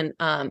years. And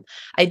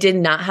I did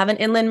not have an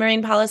inland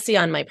marine policy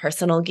on my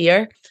personal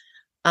gear.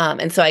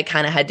 And so I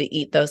kind of had to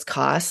eat those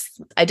costs.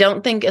 I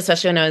don't think,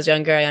 especially when I was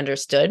younger, I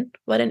understood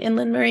what an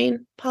inland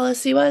marine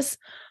policy was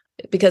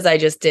because I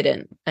just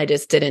didn't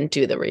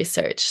do the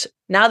research.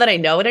 Now that I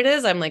know what it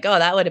is, I'm like, oh,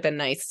 that would have been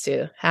nice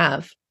to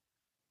have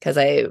because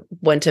I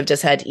wouldn't have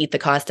just had to eat the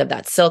cost of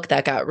that silk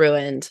that got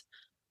ruined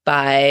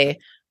by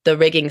the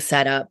rigging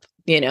setup.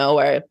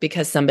 Or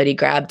because somebody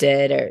grabbed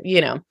it or,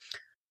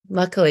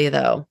 luckily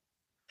though,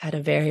 had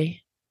a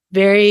very,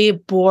 very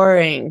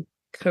boring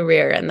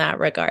career in that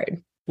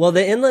regard. Well,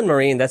 the inland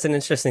marine, that's an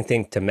interesting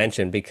thing to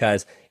mention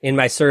because in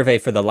my survey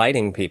for the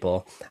lighting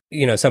people,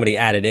 somebody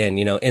added in,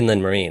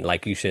 inland marine,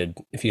 like you should,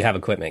 if you have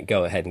equipment,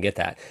 go ahead and get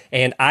that.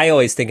 And I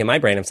always think in my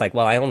brain, it's like,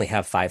 well, I only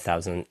have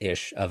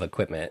 5,000-ish of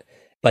equipment.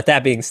 But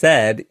that being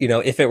said,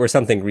 if it were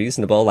something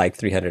reasonable, like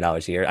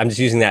 $300 a year, I'm just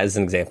using that as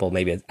an example.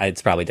 Maybe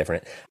it's probably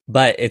different.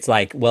 But it's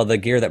like, well, the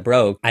gear that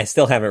broke, I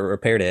still haven't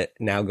repaired it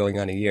now going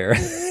on a year.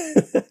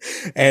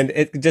 And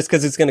it just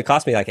because it's going to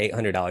cost me like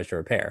 $800 to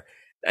repair.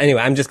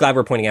 Anyway, I'm just glad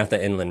we're pointing out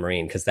the inland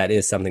marine because that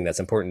is something that's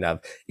important of,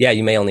 yeah,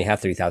 you may only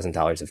have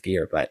 $3,000 of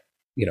gear, but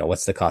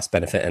what's the cost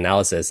benefit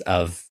analysis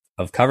of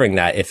covering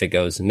that if it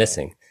goes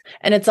missing?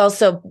 And it's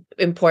also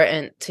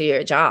important to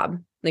your job.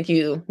 Like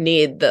you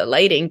need the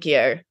lighting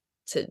gear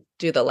to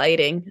do the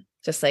lighting,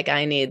 just like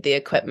I need the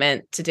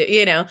equipment to do,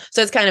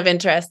 so it's kind of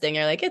interesting.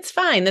 You're like, it's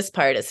fine. This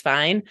part is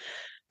fine.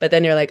 But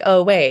then you're like,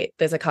 oh, wait,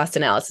 there's a cost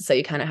analysis that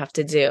you kind of have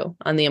to do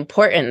on the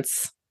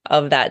importance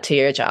of that to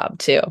your job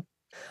too.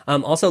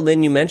 Also,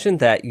 Lynn, you mentioned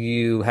that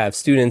you have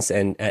students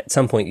and at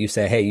some point you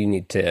say, hey, you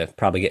need to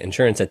probably get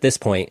insurance at this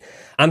point.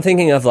 I'm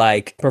thinking of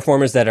like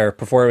performers that are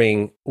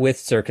performing with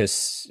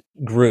circus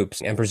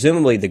groups, and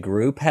presumably the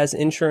group has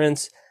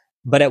insurance.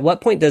 But at what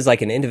point does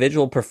like an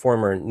individual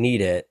performer need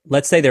it?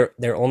 Let's say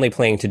they're only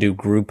planning to do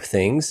group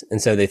things.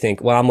 And so they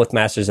think, well, I'm with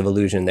Masters of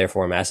Illusion,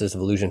 therefore Masters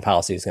of Illusion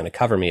policy is going to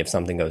cover me if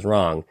something goes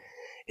wrong.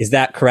 Is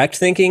that correct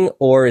thinking?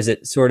 Or is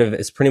it sort of,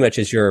 it's pretty much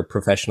as you're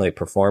professionally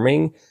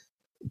performing,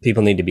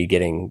 people need to be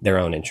getting their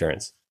own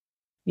insurance?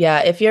 Yeah,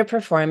 if you're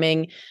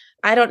performing,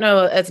 I don't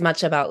know as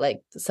much about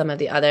like some of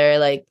the other,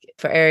 like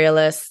for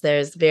aerialists,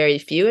 there's very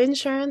few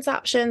insurance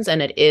options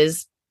and it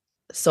is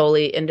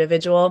solely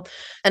individual.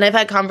 And I've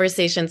had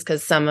conversations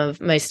because some of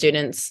my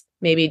students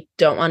maybe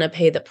don't want to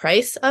pay the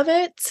price of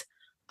it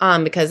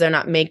because they're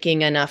not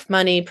making enough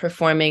money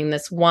performing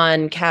this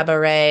one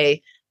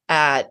cabaret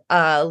at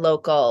a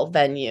local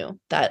venue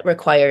that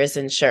requires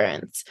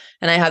insurance.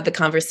 And I had the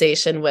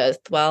conversation with,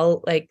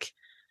 well, like,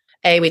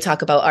 we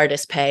talk about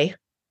artist pay,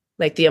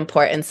 like the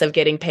importance of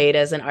getting paid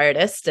as an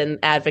artist and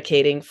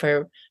advocating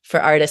for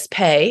artist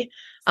pay.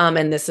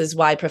 And this is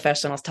why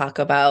professionals talk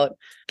about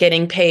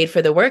getting paid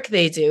for the work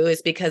they do,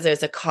 is because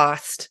there's a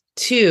cost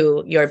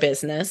to your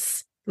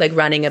business, like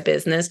running a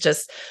business.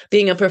 Just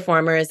being a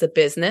performer is a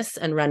business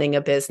and running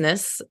a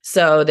business.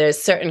 So there's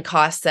certain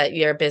costs that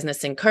your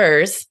business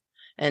incurs.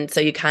 And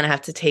so you kind of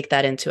have to take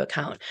that into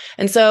account.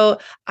 And so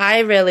I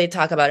really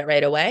talk about it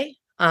right away.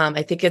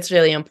 I think it's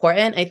really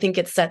important. I think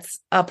it sets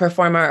a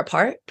performer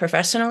apart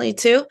professionally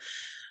too.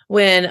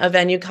 When a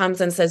venue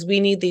comes and says, we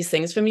need these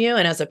things from you,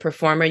 and as a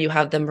performer, you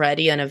have them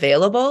ready and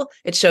available,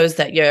 it shows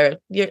that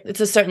it's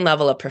a certain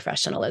level of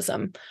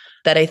professionalism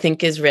that I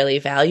think is really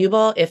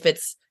valuable if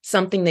it's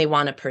something they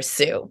want to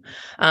pursue.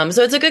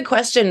 So it's a good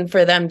question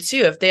for them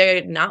too. If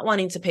they're not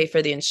wanting to pay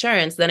for the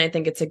insurance, then I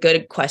think it's a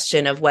good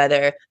question of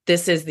whether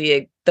this is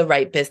the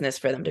right business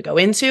for them to go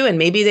into. And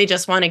maybe they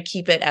just want to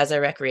keep it as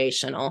a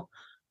recreational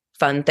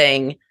fun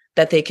thing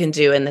that they can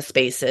do in the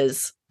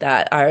spaces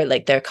that are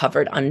like they're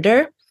covered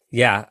under.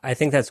 Yeah, I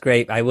think that's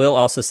great. I will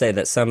also say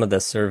that some of the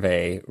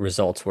survey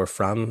results were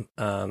from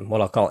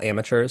what I'll call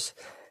amateurs,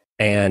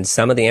 and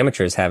some of the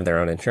amateurs have their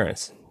own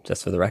insurance,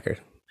 just for the record.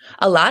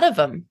 A lot of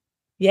them.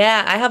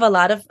 Yeah, I have a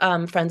lot of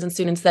friends and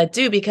students that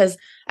do, because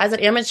as an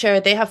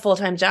amateur, they have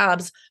full-time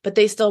jobs, but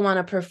they still want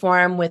to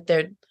perform with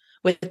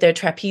their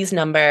trapeze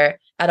number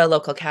at a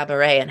local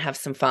cabaret and have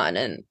some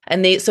fun.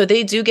 And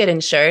they do get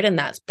insured, and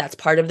that's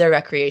part of their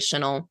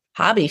recreational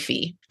hobby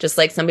fee, just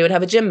like somebody would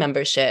have a gym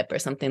membership or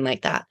something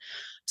like that.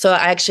 So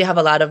I actually have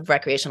a lot of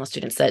recreational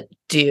students that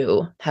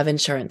do have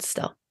insurance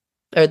still,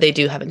 or they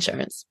do have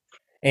insurance.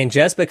 And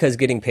just because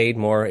getting paid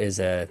more is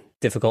a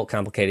difficult,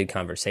 complicated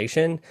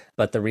conversation,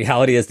 but the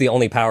reality is the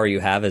only power you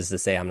have is to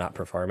say, I'm not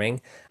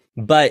performing.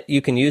 But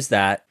you can use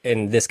that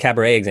in this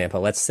cabaret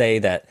example. Let's say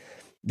that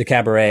the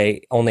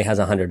cabaret only has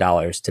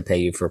 $100 to pay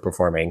you for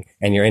performing,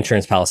 and your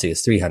insurance policy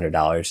is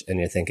 $300, and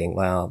you're thinking,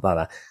 well, blah,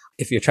 blah.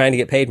 If you're trying to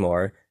get paid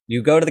more,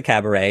 you go to the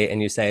cabaret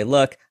and you say,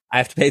 look, I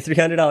have to pay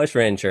 $300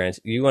 for insurance.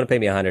 You want to pay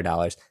me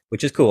 $100,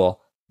 which is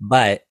cool,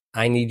 but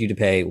I need you to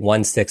pay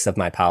 1/6 of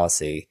my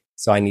policy.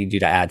 So I need you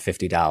to add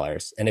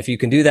 $50. And if you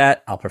can do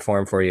that, I'll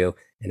perform for you.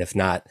 And if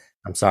not,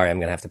 I'm sorry, I'm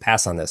going to have to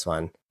pass on this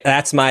one.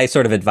 That's my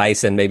sort of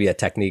advice and maybe a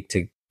technique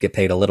to get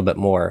paid a little bit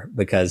more,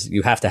 because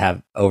you have to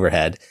have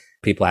overhead.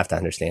 People have to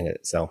understand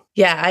it. So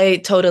yeah, I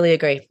totally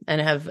agree, and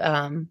have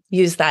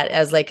used that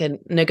as like a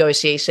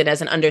negotiation,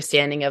 as an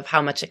understanding of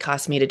how much it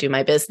costs me to do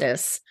my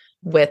business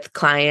with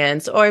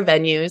clients or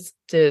venues,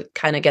 to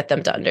kind of get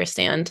them to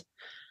understand.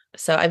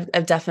 So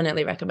I've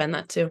definitely recommend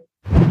that too.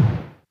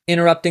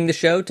 Interrupting the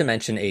show to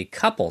mention a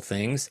couple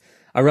things.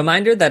 A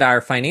reminder that our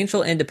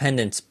Financial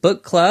Independence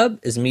Book Club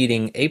is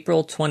meeting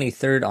April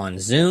 23rd on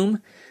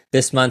Zoom.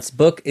 This month's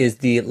book is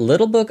The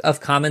Little Book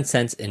of Common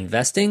Sense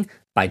Investing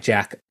by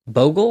Jack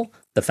Bogle,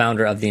 the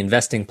founder of the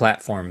investing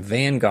platform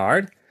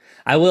Vanguard.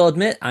 I will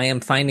admit I am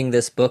finding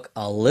this book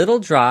a little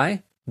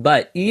dry,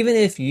 but even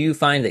if you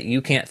find that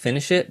you can't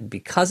finish it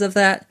because of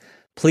that,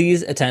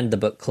 please attend the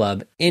book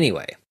club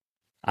anyway.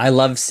 I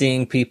love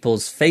seeing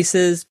people's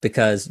faces,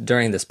 because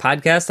during this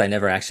podcast, I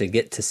never actually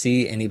get to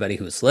see anybody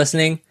who's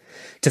listening.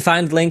 To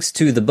find links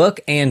to the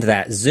book and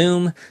that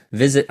Zoom,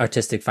 visit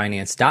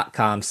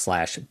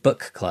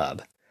artisticfinance.com/book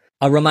club.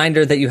 A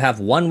reminder that you have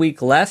 1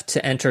 week left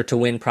to enter to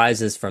win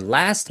prizes for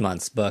last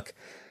month's book,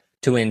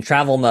 to win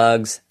travel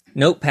mugs,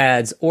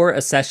 notepads, or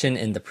a session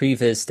in the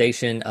Previs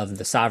station of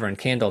the Sovereign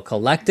Candle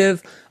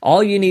Collective.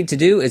 All you need to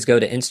do is go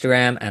to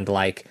Instagram and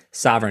like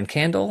Sovereign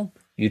Candle,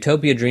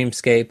 Utopia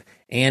Dreamscape,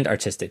 and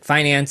Artistic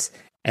Finance,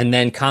 and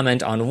then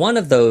comment on one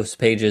of those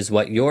pages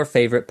what your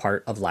favorite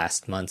part of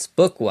last month's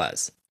book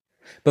was.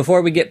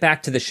 Before we get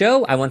back to the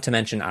show, I want to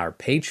mention our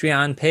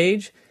Patreon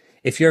page.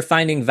 If you're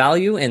finding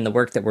value in the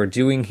work that we're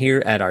doing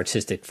here at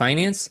Artistic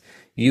Finance,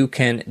 you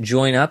can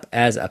join up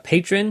as a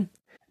patron.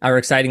 Our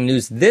exciting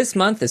news this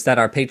month is that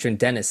our patron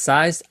Dennis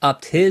Size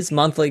upped his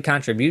monthly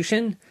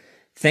contribution.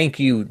 Thank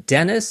you,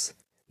 Dennis.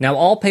 Now,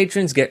 all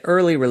patrons get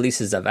early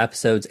releases of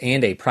episodes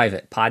and a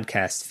private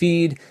podcast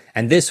feed,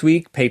 and this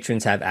week,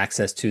 patrons have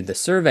access to the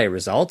survey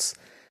results.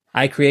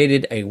 I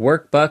created a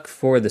workbook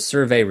for the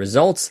survey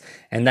results,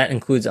 and that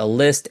includes a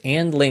list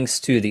and links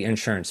to the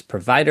insurance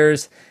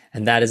providers,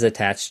 and that is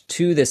attached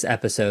to this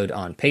episode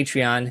on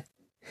Patreon.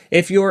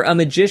 If you're a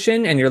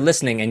magician and you're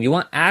listening and you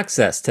want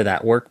access to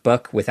that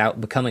workbook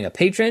without becoming a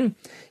patron,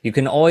 you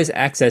can always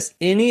access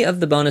any of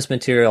the bonus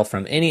material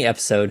from any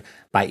episode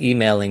by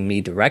emailing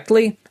me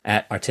directly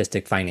at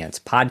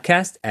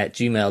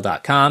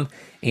artisticfinancepodcast@gmail.com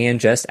and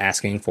just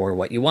asking for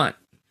what you want.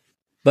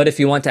 But if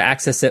you want to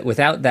access it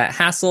without that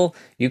hassle,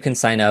 you can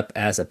sign up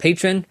as a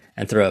patron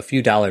and throw a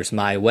few dollars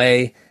my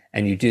way,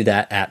 and you do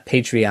that at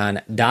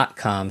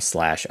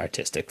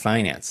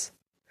patreon.com/artisticfinance.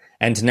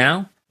 And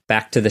now,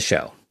 back to the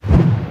show.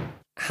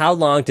 How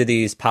long do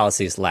these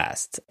policies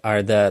last?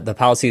 Are the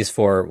policies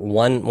for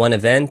one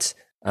event,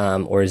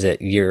 or is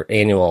it your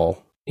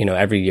annual,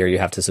 every year you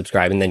have to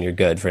subscribe and then you're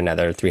good for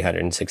another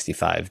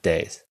 365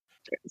 days?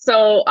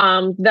 So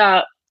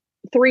the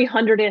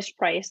 300-ish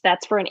price,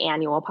 that's for an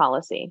annual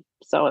policy.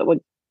 So it would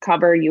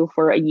cover you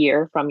for a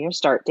year from your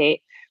start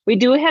date. We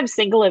do have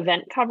single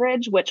event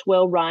coverage, which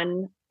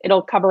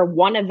it'll cover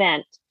one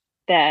event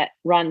that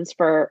runs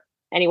for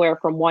anywhere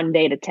from 1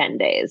 day to 10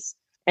 days.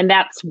 And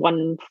that's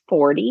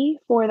 $140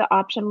 for the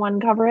option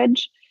one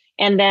coverage.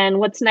 And then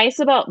what's nice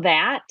about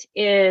that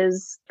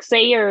is,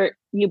 say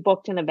you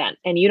booked an event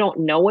and you don't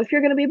know if you're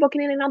going to be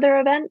booking another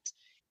event.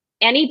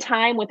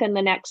 Anytime within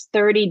the next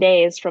 30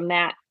 days from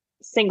that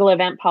single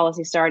event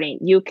policy starting,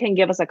 you can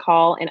give us a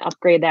call and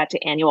upgrade that to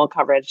annual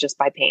coverage just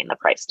by paying the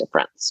price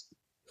difference.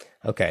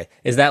 Okay.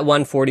 Is that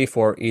 $140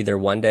 for either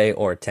 1 day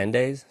or 10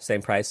 days?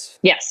 Same price?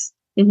 Yes.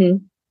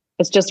 Mm-hmm.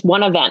 It's just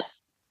one event.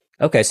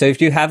 Okay, so if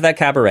you have that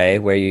cabaret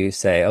where you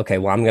say, okay,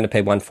 well, I'm going to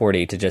pay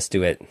 $140 to just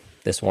do it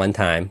this one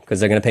time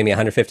because they're going to pay me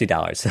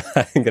 $150, so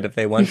I'm going to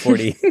pay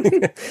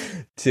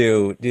 $140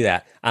 to do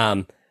that.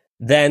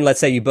 Then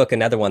let's say you book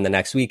another one the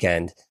next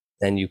weekend,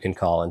 then you can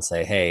call and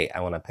say, hey,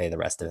 I want to pay the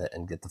rest of it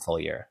and get the full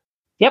year.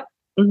 Yep.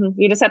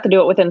 Mm-hmm. You just have to do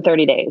it within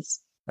 30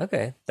 days.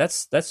 Okay,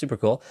 that's super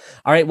cool.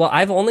 All right, well,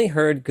 I've only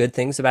heard good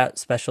things about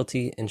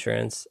specialty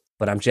insurance,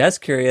 but I'm just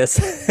curious,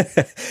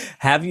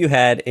 have you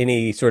had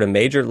any sort of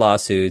major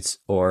lawsuits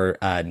or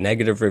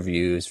negative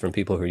reviews from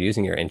people who are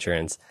using your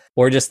insurance,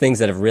 or just things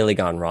that have really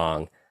gone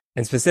wrong?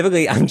 And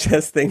specifically, I'm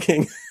just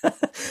thinking,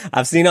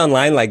 I've seen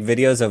online like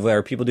videos of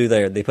where people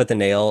they put the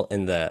nail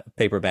in the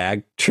paper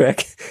bag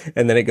trick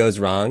and then it goes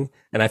wrong.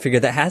 And I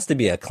figured that has to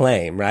be a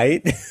claim,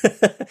 right?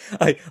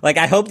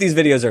 I hope these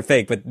videos are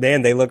fake, but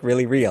man, they look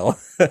really real.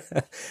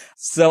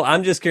 So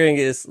I'm just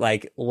curious, do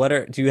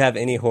you have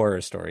any horror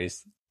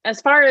stories? As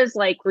far as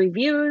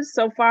reviews,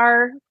 so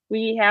far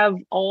we have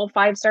all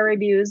 5-star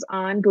reviews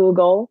on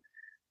Google.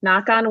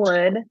 Knock on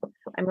wood.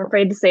 I'm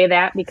afraid to say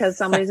that because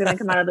somebody's going to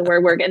come out of the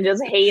woodwork and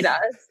just hate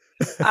us.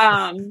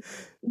 But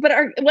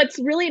what's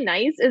really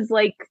nice is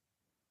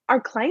our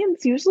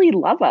clients usually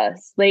love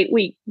us.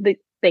 They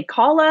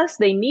call us,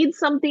 they need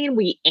something,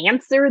 we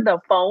answer the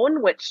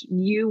phone, which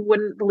you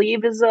wouldn't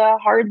believe is a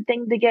hard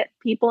thing to get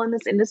people in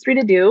this industry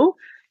to do,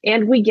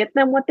 and we get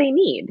them what they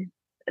need.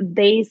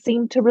 They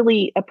seem to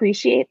really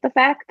appreciate the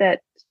fact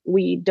that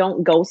we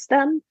don't ghost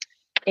them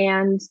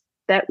and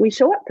that we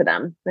show up for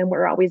them and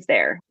we're always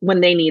there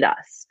when they need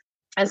us.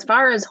 As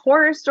far as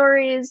horror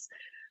stories,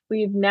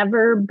 we've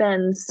never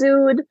been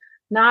sued.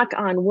 Knock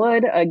on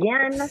wood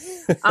again.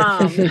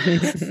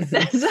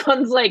 That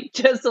sounds like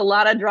just a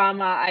lot of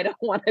drama I don't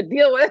want to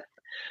deal with.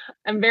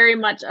 I'm very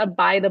much a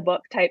by the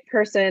book type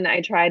person.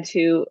 I try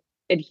to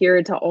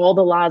adhere to all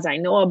the laws I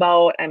know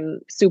about. I'm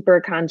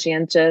super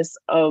conscientious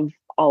of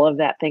all of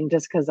that thing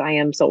just because I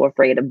am so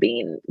afraid of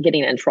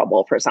getting in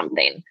trouble for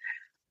something.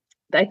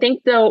 I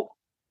think the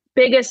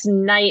biggest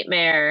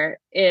nightmare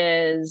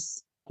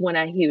is when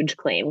a huge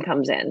claim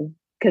comes in,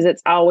 because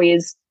it's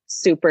always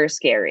super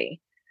scary.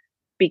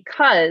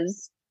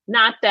 Because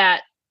not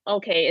that,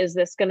 okay, is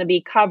this going to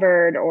be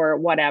covered or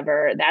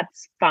whatever?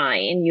 That's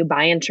fine. You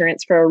buy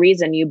insurance for a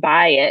reason. You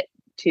buy it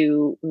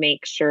to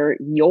make sure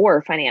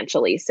you're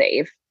financially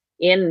safe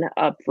in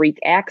a freak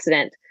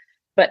accident.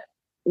 But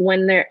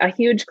when a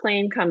huge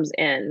claim comes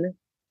in,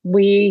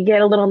 we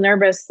get a little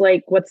nervous,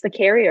 what's the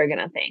carrier going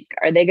to think?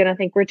 Are they going to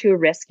think we're too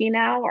risky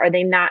now? Are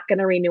they not going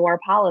to renew our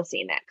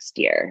policy next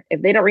year?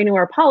 If they don't renew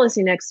our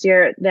policy next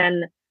year,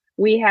 then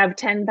we have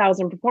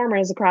 10,000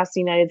 performers across the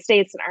United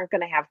States that aren't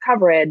going to have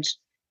coverage,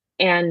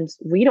 and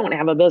we don't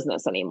have a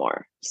business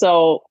anymore.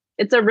 So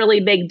it's a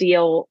really big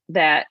deal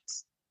that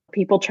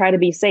people try to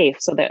be safe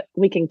so that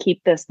we can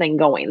keep this thing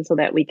going, so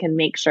that we can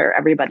make sure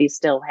everybody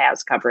still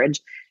has coverage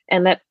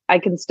and that I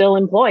can still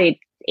employ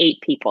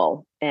 8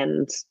 people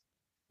and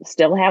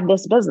still have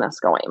this business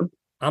going.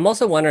 I'm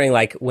also wondering,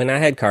 when I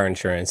had car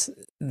insurance,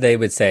 they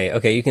would say,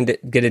 okay, you can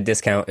get a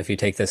discount if you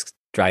take this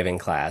driving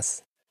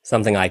class,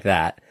 something like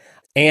that.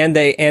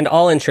 And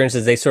all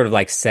insurances, they sort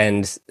of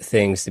send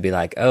things to be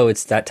oh,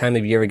 it's that time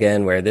of year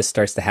again where this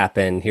starts to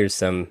happen. Here's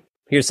some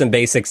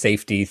basic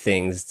safety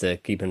things to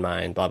keep in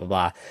mind, blah, blah,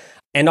 blah.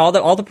 And all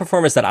the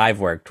performers that I've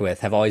worked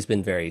with have always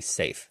been very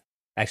safe.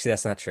 Actually,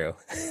 that's not true.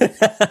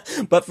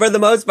 But for the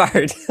most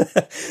part,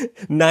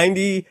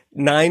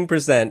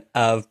 99%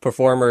 of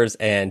performers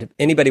and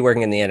anybody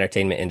working in the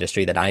entertainment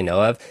industry that I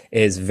know of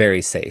is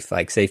very safe.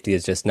 Like safety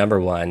is just number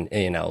one,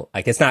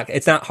 like it's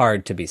not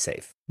hard to be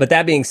safe. But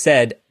that being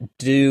said,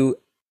 do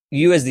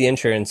you as the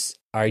insurance,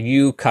 are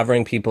you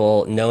covering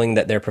people knowing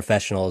that they're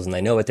professionals and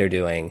they know what they're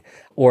doing?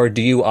 Or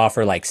do you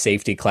offer like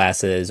safety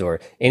classes or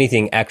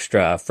anything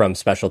extra from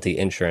specialty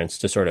insurance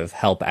to sort of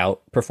help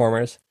out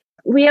performers?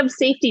 We have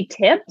safety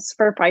tips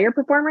for fire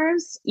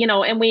performers,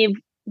 and we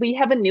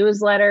have a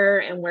newsletter,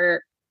 and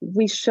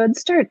we should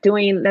start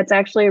doing, that's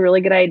actually a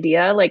really good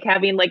idea, like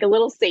having like a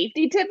little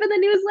safety tip in the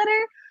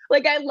newsletter.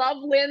 Like I love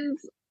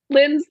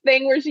Lynn's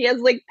thing where she has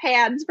like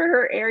pads for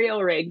her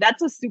aerial rig.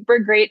 That's a super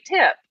great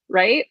tip,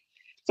 right?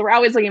 So we're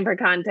always looking for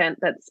content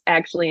that's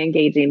actually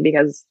engaging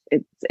because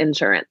it's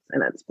insurance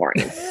and it's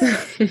boring.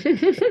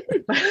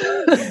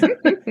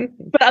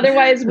 But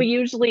otherwise, we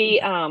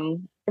usually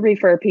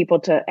refer people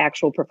to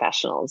actual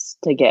professionals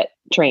to get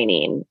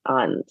training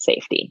on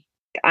safety.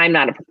 I'm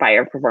not a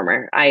fire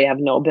performer. I have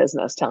no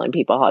business telling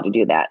people how to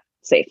do that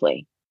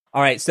safely.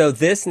 All right. So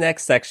this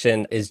next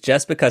section is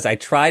just because I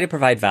try to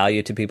provide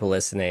value to people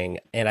listening.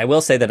 And I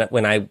will say that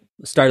when I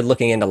started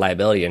looking into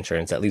liability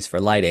insurance, at least for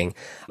lighting,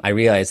 I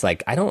realized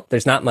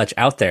there's not much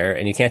out there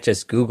and you can't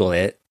just Google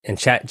it, and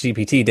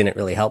ChatGPT didn't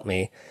really help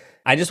me.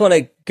 I just want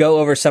to go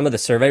over some of the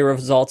survey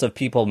results of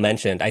people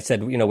mentioned. I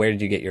said, where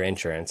did you get your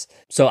insurance?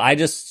 So I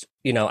just,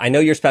 I know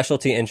your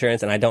specialty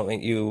insurance, and I don't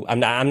want you, I'm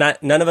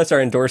not, none of us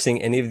are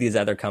endorsing any of these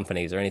other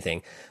companies or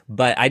anything,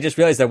 but I just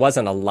realized there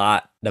wasn't a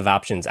lot of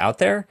options out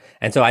there.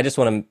 And so I just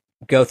want to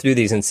go through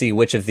these and see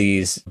which of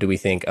these do we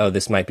think, oh,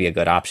 this might be a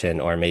good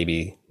option, or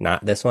maybe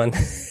not this one.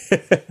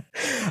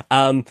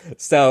 And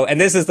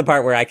this is the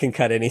part where I can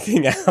cut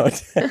anything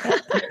out.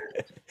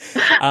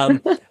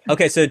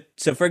 Okay, so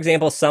for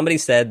example, somebody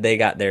said they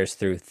got theirs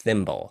through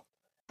Thimble.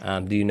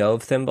 Do you know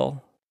of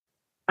Thimble?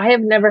 I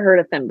have never heard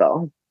of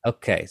Thimble.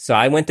 Okay, so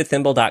I went to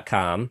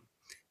thimble.com,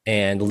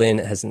 and Lynn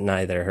has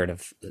neither heard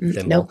of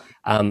Thimble. Nope.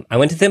 I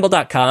went to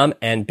thimble.com,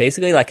 and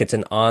basically like it's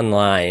an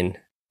online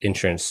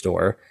insurance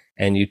store,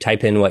 and you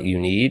type in what you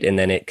need, and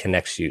then it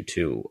connects you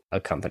to a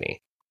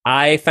company.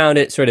 I found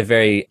it sort of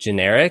very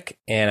generic,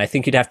 and I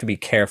think you'd have to be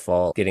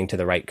careful getting to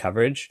the right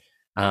coverage.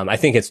 I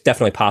think it's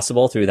definitely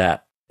possible through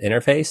that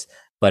interface,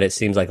 but it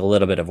seems like a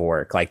little bit of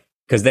work, like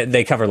because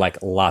they cover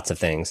like lots of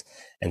things,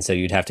 and so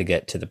you'd have to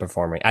get to the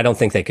performing. I don't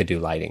think they could do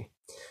lighting,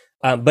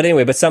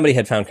 but somebody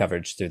had found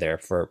coverage through there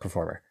for a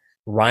performer.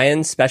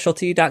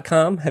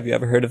 RyanSpecialty.com. Have you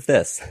ever heard of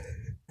this?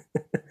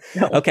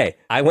 No. Okay,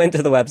 I went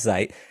to the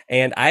website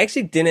and I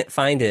actually didn't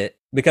find it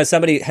because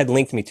somebody had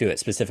linked me to it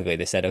specifically.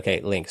 They said, okay,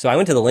 link. So I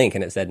went to the link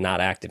and it said not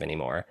active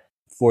anymore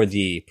for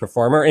the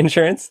performer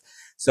insurance.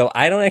 So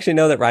I don't actually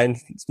know that Ryan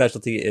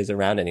Specialty is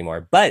around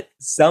anymore, but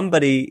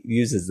somebody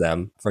uses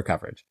them for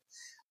coverage.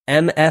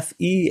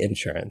 MFE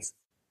insurance.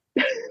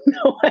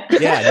 No,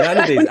 yeah, none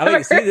of these. Oh,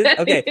 wait, see this?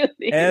 Okay,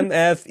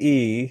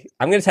 MFE.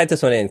 I'm going to type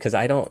this one in because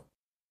I don't.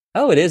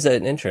 Oh, it is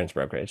an insurance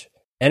brokerage.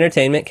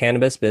 Entertainment,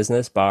 cannabis,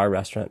 business, bar,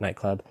 restaurant,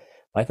 nightclub,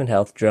 life and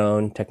health,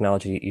 drone,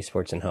 technology,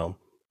 esports, and home.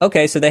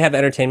 Okay, so they have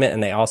entertainment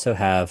and they also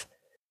have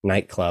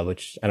nightclub,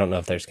 which I don't know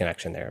if there's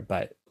connection there,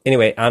 but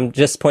anyway, I'm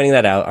just pointing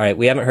that out. All right,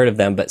 we haven't heard of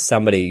them, but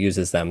somebody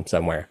uses them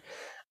somewhere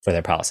for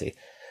their policy.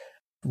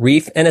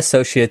 Reef and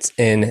Associates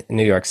in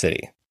New York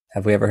City.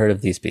 Have we ever heard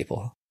of these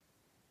people?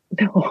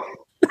 No.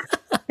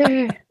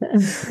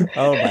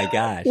 Oh my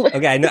gosh.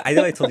 Okay, I know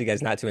I told you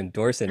guys not to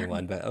endorse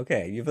anyone, but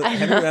okay.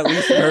 Have you at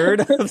least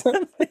heard of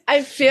them?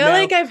 I feel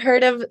like I've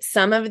heard of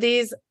some of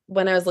these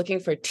when I was looking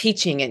for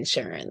teaching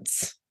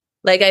insurance.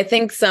 Like I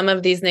think some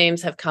of these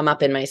names have come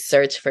up in my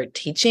search for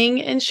teaching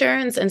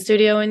insurance and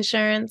studio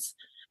insurance.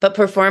 But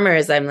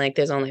performers, I'm like,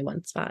 there's only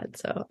one spot.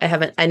 So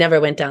I never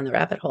went down the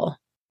rabbit hole.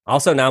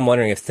 Also, now I'm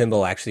wondering if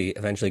Thimble actually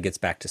eventually gets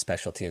back to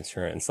specialty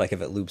insurance, like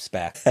if it loops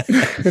back.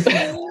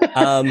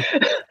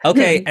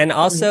 Okay. And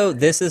also,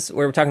 this is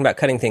where we're talking about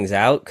cutting things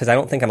out, because I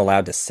don't think I'm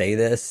allowed to say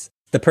this.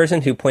 The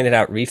person who pointed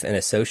out Reef and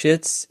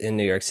Associates in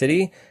New York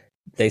City,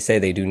 they say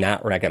they do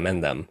not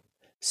recommend them.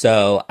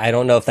 So I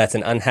don't know if that's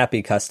an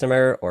unhappy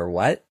customer or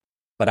what,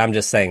 but I'm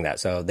just saying that.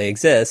 So they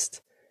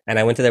exist, and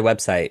I went to their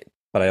website,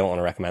 but I don't want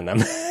to recommend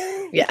them.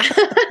 Yeah.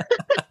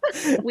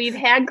 We've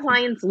had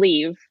clients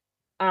leave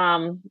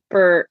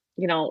for,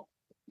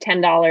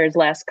 $10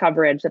 less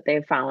coverage that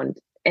they found.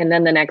 And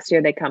then the next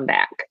year they come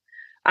back.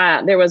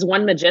 There was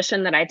one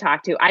magician that I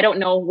talked to. I don't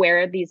know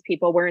where these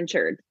people were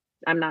insured.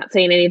 I'm not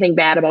saying anything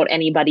bad about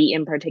anybody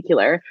in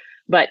particular,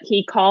 but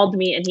he called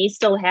me and he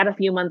still had a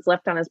few months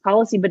left on his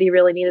policy, but he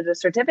really needed a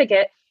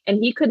certificate and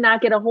he could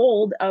not get a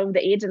hold of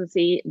the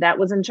agency that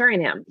was insuring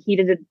him. He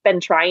had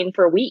been trying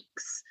for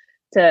weeks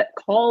to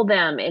call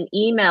them and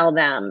email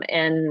them,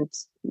 and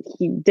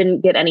he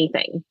didn't get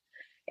anything.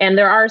 And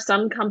there are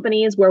some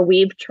companies where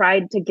we've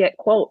tried to get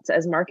quotes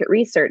as market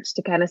research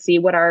to kind of see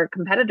what our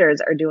competitors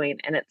are doing.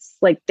 And it's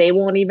like they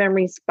won't even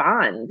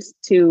respond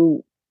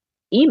to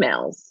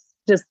emails.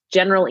 just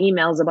general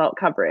emails about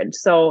coverage.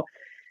 So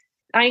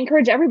I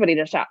encourage everybody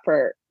to shop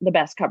for the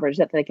best coverage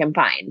that they can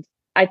find.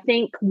 I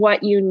think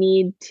what you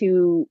need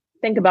to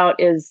think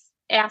about is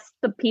ask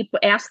the people,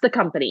 ask the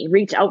company,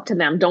 reach out to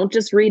them. Don't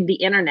just read the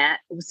internet,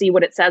 see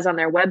what it says on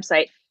their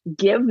website.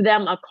 Give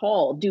them a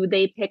call. Do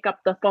they pick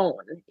up the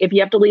phone? If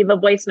you have to leave a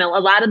voicemail,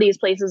 a lot of these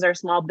places are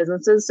small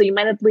businesses, so you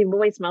might have to leave a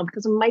voicemail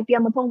because it might be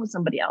on the phone with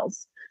somebody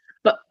else.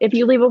 But if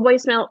you leave a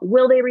voicemail,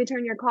 will they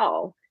return your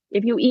call?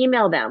 If you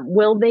email them,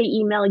 will they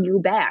email you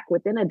back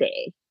within a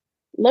day?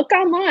 Look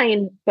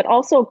online, but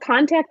also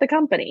contact the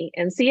company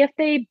and see if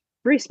they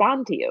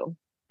respond to you.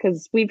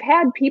 Because we've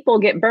had people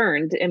get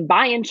burned and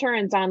buy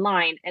insurance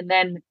online, and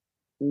then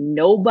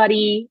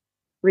nobody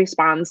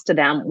responds to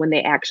them when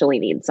they actually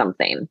need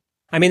something.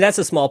 I mean, that's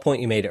a small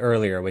point you made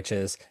earlier, which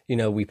is,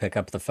 we pick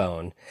up the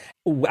phone.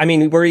 I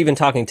mean, we're even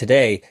talking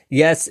today.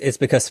 Yes, it's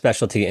because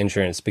specialty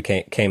insurance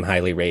became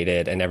highly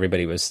rated and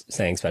everybody was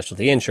saying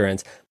specialty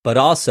insurance, but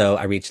also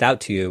I reached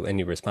out to you and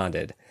you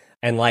responded.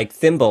 And like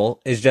Thimble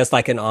is just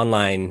like an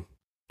online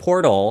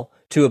portal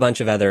to a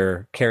bunch of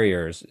other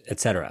carriers,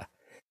 etc.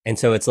 And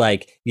so it's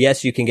like,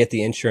 yes, you can get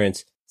the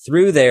insurance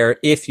through there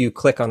if you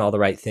click on all the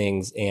right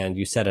things and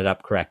you set it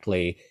up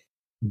correctly.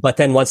 But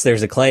then once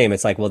there's a claim,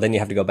 it's like, well, then you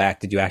have to go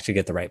back. Did you actually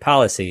get the right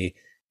policy?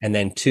 And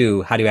then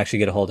 2, how do you actually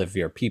get a hold of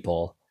your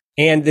people?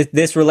 And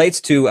this relates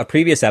to a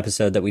previous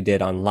episode that we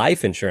did on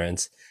life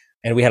insurance.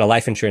 And we had a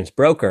life insurance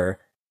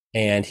broker.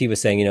 And he was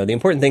saying, the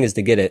important thing is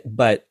to get it.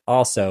 But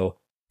also,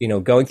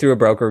 going through a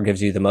broker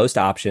gives you the most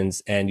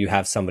options and you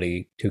have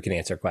somebody who can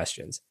answer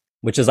questions,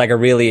 which is like a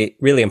really,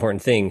 really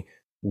important thing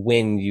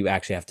when you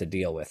actually have to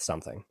deal with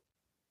something.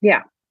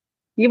 Yeah.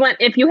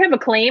 If you have a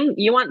claim,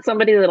 you want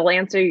somebody that'll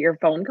answer your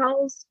phone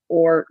calls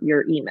or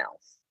your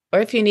emails. Or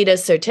if you need a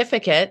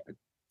certificate.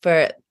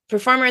 For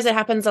performers, it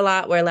happens a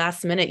lot where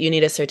last minute you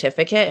need a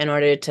certificate in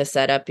order to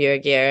set up your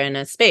gear in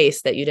a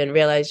space that you didn't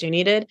realize you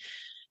needed.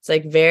 It's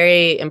like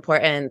very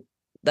important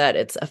that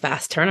it's a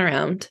fast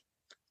turnaround,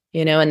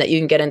 and that you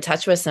can get in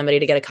touch with somebody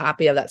to get a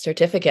copy of that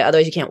certificate.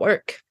 Otherwise you can't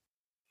work.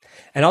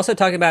 And also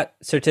talking about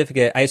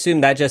certificate, I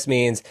assume that just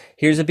means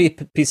here's a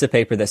piece of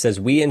paper that says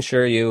we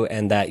insure you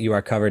and that you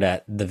are covered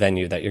at the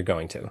venue that you're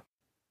going to.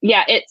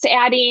 Yeah, it's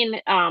adding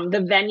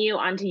the venue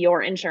onto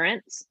your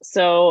insurance.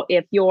 So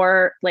if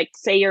you're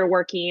say you're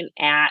working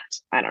at,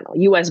 I don't know,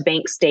 US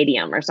Bank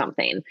Stadium or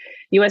something,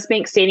 US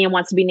Bank Stadium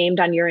wants to be named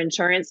on your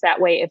insurance.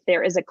 That way, if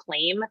there is a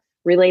claim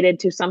related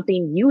to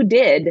something you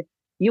did,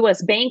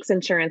 US Bank's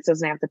insurance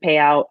doesn't have to pay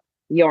out,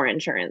 your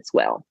insurance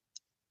will.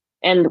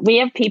 And we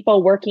have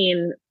people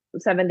working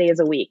 7 days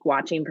a week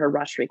watching for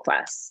rush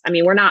requests. I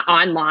mean, we're not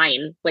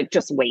online,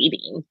 just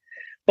waiting,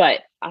 but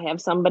I have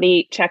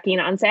somebody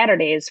checking on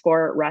Saturdays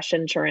for rush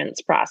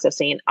insurance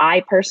processing.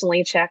 I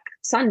personally check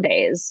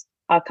Sundays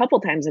a couple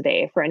times a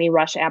day for any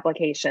rush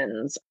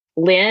applications.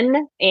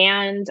 Lynn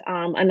and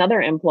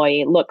another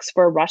employee looks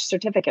for rush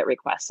certificate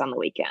requests on the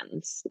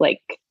weekends.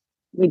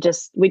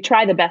 We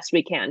try the best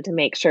we can to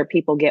make sure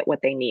people get what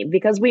they need,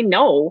 because we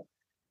know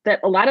that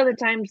a lot of the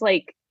times,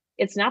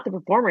 it's not the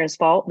performer's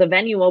fault. The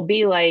venue will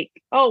be like,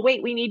 oh,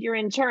 wait, we need your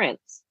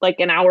insurance,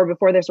 an hour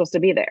before they're supposed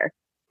to be there.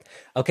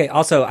 Okay.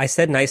 Also, I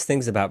said nice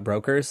things about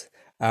brokers,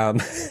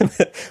 but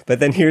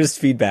then here's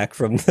feedback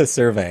from the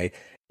survey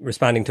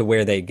responding to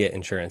where they get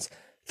insurance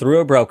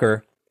through a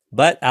broker.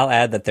 But I'll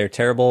add that they're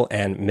terrible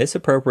and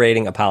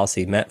misappropriating a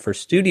policy meant for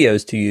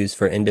studios to use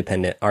for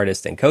independent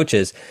artists and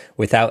coaches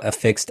without a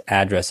fixed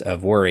address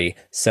of worry.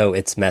 So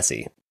it's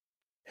messy.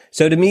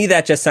 So to me,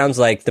 that just sounds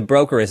like the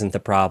broker isn't the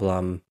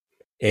problem.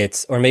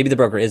 Or maybe the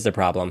broker is the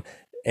problem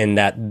in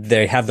that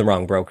they have the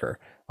wrong broker.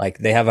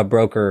 They have a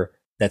broker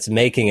that's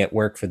making it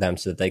work for them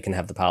so that they can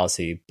have the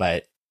policy,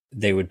 but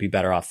they would be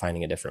better off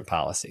finding a different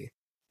policy.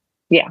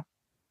 Yeah.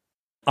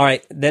 All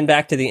right. Then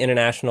back to the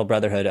International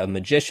Brotherhood of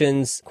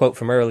Magicians. Quote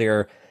from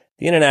earlier,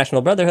 the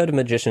International Brotherhood of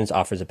Magicians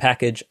offers a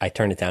package. I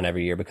turn it down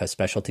every year because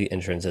specialty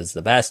insurance is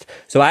the best.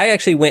 So I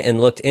actually went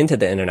and looked into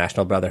the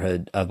International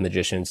Brotherhood of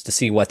Magicians to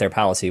see what their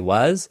policy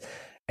was.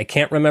 I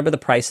can't remember the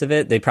price of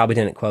it. They probably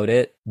didn't quote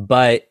it,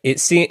 but it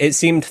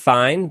seemed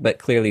fine, but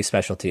clearly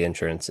specialty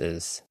insurance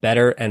is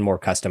better and more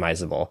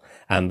customizable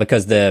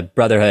because the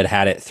Brotherhood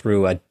had it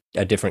through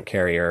a different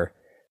carrier.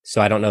 So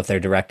I don't know if they're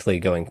directly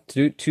going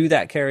to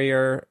that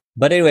carrier.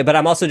 But anyway,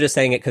 I'm also just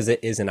saying it because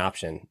it is an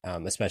option,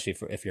 especially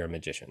if you're a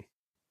magician.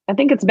 I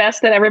think it's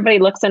best that everybody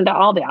looks into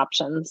all the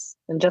options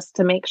and just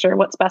to make sure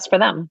what's best for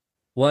them.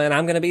 Well, and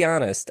I'm going to be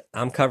honest,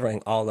 I'm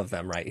covering all of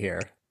them right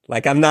here.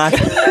 I'm not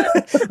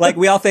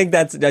we all think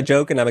that's a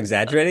joke and I'm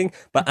exaggerating,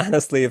 but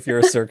honestly, if you're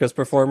a circus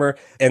performer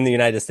in the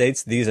United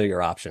States, these are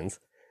your options.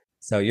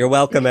 So you're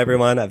welcome,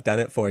 everyone. I've done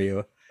it for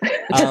you.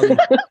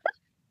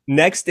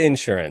 Next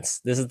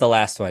Insurance. This is the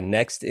last one.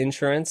 Next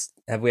Insurance.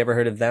 Have we ever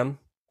heard of them?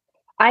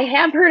 I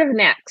have heard of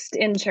Next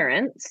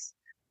Insurance.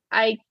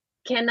 I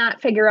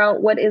cannot figure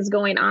out what is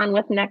going on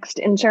with Next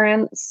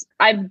Insurance.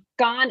 I've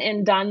gone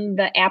and done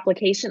the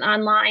application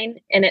online,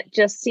 and it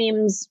just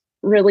seems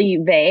really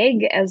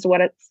vague as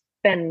what it's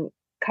been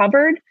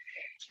covered.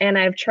 And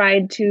I've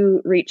tried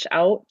to reach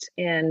out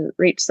and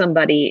reach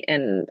somebody,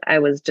 and I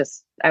was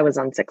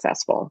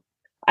unsuccessful.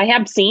 I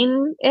have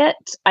seen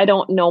it. I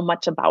don't know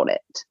much about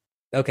it.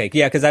 Okay.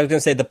 Yeah. Because I was going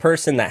to say the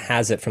person that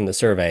has it from the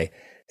survey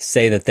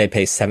say that they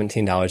pay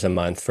 $17 a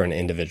month for an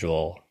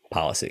individual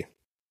policy.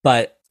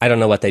 But I don't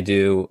know what they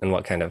do and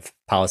what kind of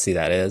policy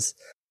that is.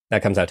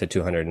 That comes out to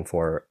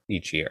 $204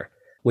 each year,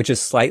 which is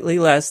slightly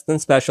less than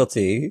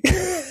specialty,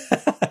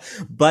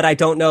 but I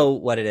don't know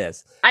what it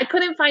is. I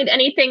couldn't find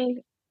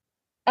anything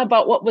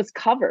about what was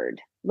covered.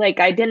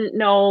 Like, I didn't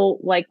know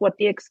like what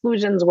the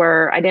exclusions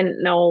were. I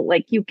didn't know,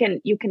 like, you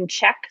can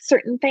check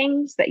certain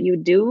things that you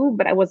do,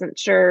 but I wasn't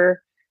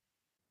sure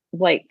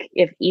like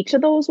if each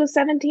of those was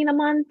 17 a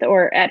month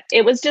or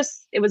it was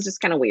just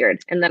kind of weird.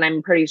 And then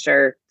I'm pretty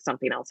sure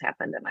something else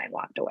happened and I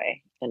walked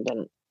away and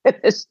didn't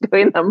finish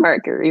doing the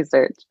market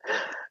research.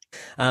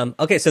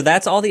 Okay, so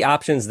that's all the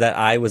options that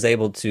I was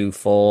able to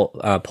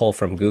pull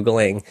from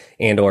Googling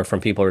and or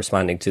from people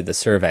responding to the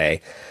survey.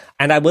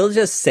 And I will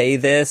just say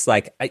this,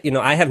 like,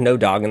 I have no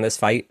dog in this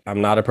fight. I'm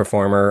not a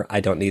performer.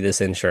 I don't need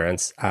this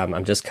insurance.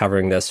 I'm just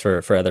covering this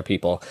for other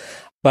people.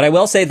 But I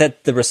will say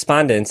that the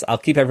respondents, I'll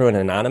keep everyone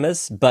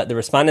anonymous, but the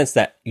respondents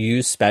that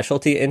use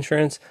specialty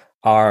insurance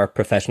are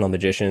professional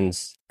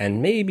magicians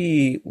and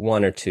maybe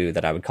one or two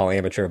that I would call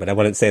amateur, but I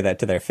wouldn't say that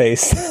to their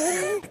face.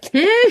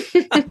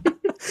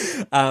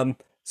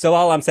 So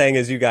all I'm saying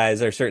is you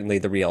guys are certainly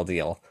the real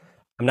deal.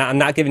 I'm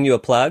not giving you a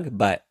plug,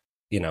 but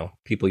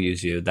people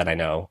use you that I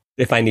know.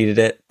 If I needed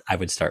it, I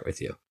would start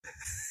with you.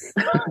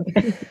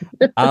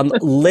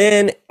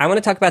 Lynn, I want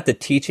to talk about the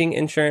teaching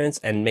insurance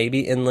and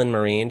maybe inland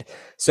marine.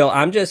 So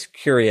I'm just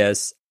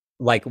curious,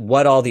 like,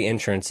 what all the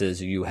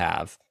insurances you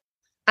have.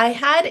 I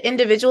had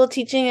individual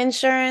teaching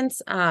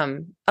insurance.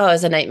 It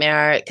was a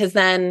nightmare because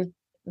then,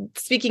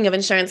 speaking of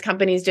insurance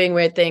companies doing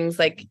weird things,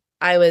 like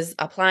I was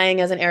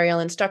applying as an aerial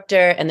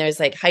instructor and there's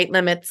like height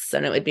limits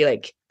and it would be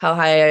like, how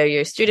high are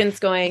your students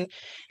going?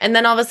 And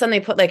then all of a sudden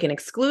they put like an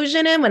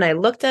exclusion in. When I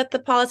looked at the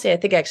policy, I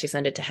think I actually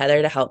sent it to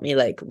Heather to help me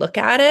like look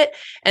at it.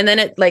 And then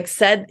it like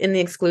said in the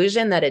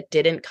exclusion that it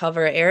didn't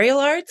cover aerial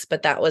arts,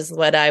 but that was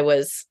what I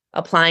was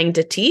applying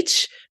to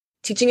teach.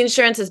 Teaching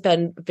insurance has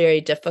been very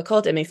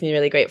difficult. It makes me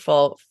really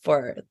grateful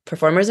for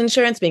performers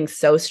insurance being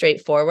so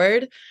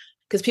straightforward.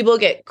 Because people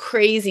get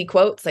crazy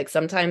quotes. Like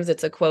sometimes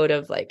it's a quote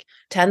of like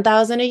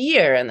 10,000 a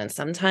year. And then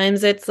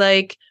sometimes it's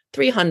like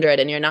 300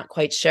 and you're not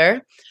quite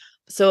sure.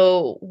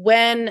 So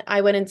when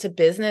I went into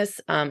business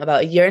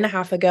about a year and a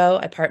half ago,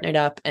 I partnered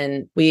up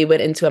and we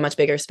went into a much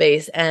bigger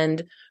space.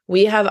 And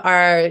we have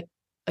our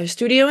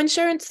studio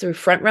insurance through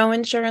Front Row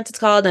Insurance, it's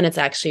called. And it's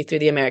actually through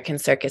the American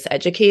Circus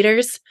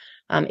Educators.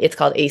 It's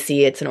called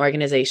AC. It's an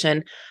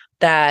organization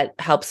that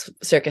helps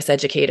circus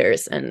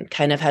educators and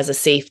kind of has a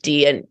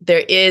safety. And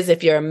there is,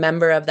 if you're a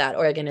member of that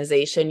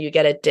organization, you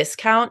get a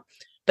discount,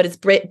 but it's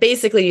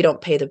basically you don't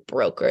pay the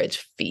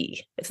brokerage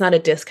fee. It's not a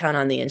discount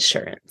on the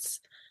insurance.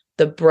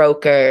 The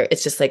broker,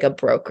 it's just like a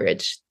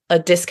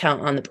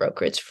discount on the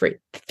brokerage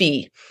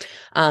fee.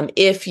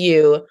 If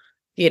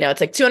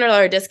it's like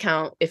 $200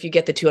 discount if you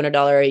get the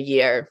 $200 a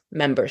year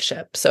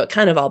membership. So it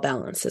kind of all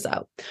balances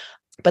out.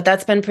 But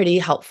that's been pretty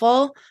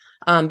helpful.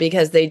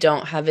 Because they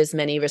don't have as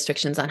many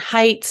restrictions on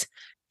height.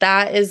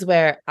 That is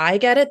where I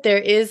get it. There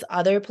is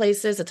other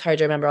places. It's hard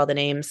to remember all the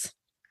names.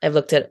 I've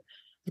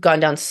gone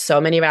down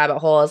so many rabbit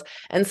holes.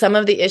 And some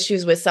of the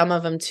issues with some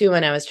of them too,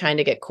 when I was trying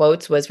to get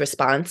quotes, was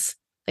response,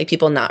 like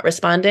people not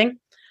responding.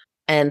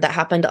 And that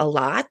happened a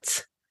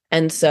lot.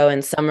 And so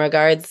in some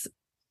regards,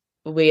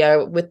 we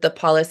are with the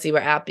policy we're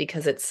at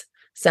because it's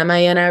semi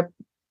in our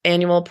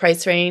annual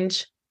price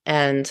range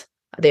and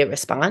they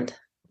respond.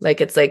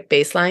 Like it's like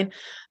baseline.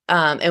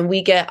 And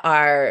we get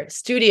our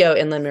studio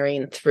inland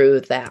marine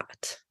through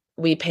that.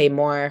 We pay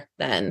more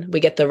than we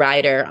get the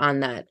rider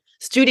on that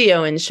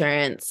studio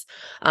insurance.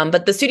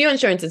 But the studio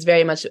insurance is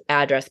very much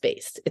address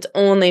based. It's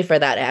only for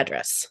that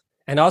address.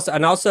 And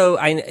also,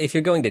 if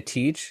you're going to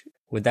teach,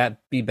 would that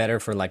be better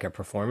for like a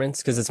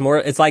performance? Because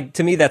it's like,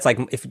 to me, that's like,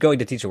 if going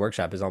to teach a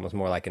workshop is almost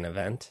more like an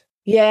event.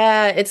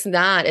 Yeah, it's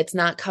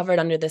not covered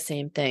under the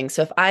same thing.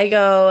 So if I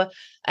go,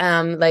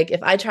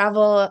 if I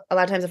travel, a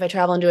lot of times if I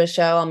travel and do a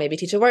show, I'll maybe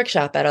teach a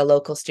workshop at a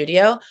local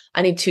studio.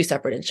 I need two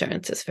separate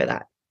insurances for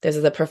that. There's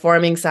the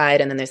performing side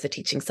and then there's the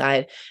teaching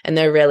side. And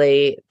they're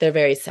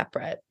very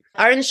separate.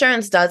 Our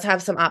insurance does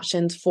have some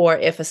options for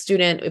if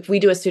we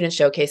do a student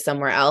showcase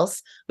somewhere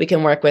else, we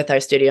can work with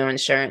our studio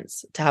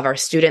insurance to have our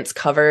students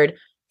covered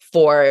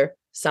for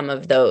some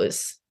of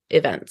those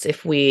events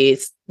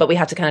but we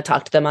have to kind of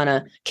talk to them on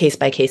a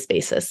case-by-case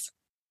basis.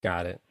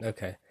 Got it.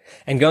 Okay.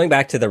 And going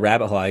back to the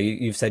rabbit hole,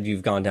 you've said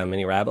you've gone down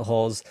many rabbit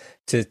holes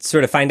to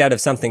sort of find out if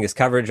something is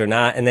coverage or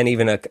not. And then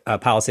even a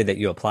policy that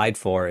you applied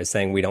for is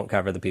saying we don't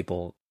cover the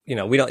people, we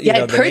don't, the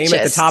name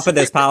at the top of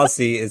this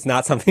policy is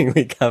not something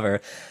we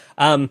cover.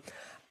 Not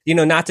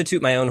to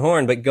toot my own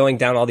horn, but going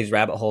down all these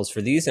rabbit holes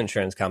for these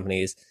insurance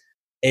companies,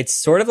 It's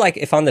sort of like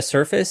if on the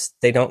surface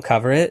they don't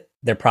cover it,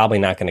 they're probably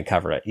not going to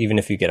cover it, even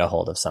if you get a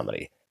hold of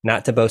somebody.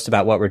 Not to boast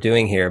about what we're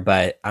doing here,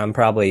 but I'm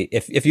probably,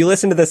 if you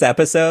listen to this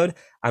episode,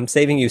 I'm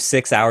saving you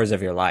 6 hours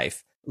of your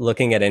life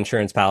looking at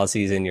insurance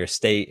policies in your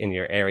state, in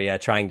your area,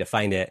 trying to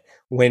find it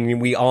when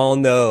we all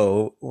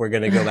know we're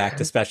going to go back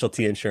to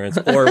specialty insurance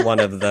or one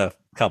of the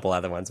couple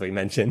other ones we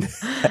mentioned.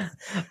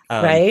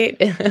 Right?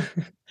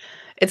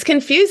 It's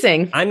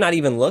confusing. I'm not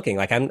even looking.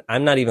 Like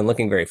I'm not even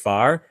looking very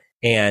far.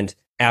 And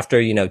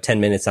after, 10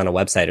 minutes on a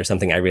website or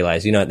something, I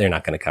realize, they're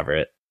not going to cover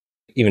it.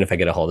 Even if I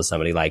get a hold of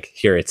somebody like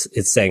here,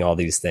 it's saying all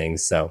these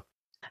things. So,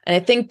 and I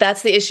think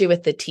that's the issue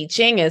with the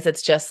teaching is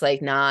it's just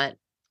like not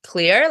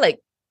clear, like,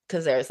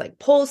 because there's like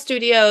pole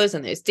studios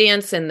and there's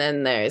dance. And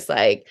then there's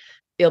like,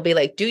 you'll be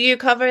like, do you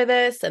cover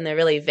this? And they're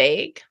really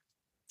vague.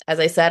 As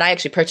I said, I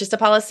actually purchased a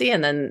policy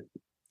and then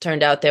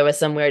turned out there was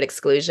some weird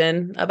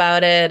exclusion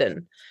about it.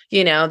 And,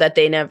 that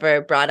they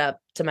never brought up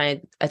to my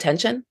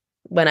attention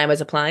when I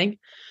was applying.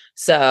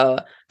 So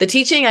the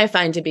teaching I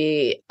find to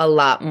be a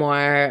lot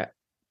more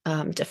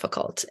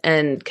difficult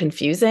and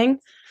confusing.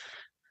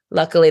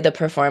 Luckily, the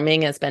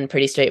performing has been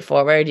pretty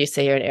straightforward. You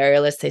say you're an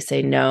aerialist, they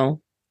say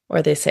no,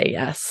 or they say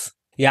yes.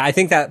 Yeah, I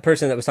think that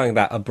person that was talking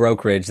about a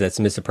brokerage that's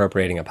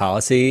misappropriating a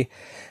policy,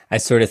 I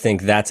sort of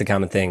think that's a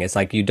common thing. It's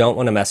like you don't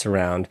want to mess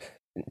around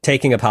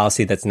taking a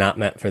policy that's not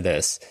meant for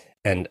this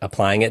and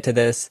applying it to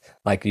this.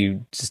 Like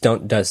you just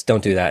don't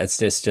do that. It's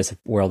just a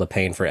world of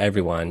pain for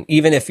everyone.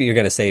 Even if you're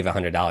going to save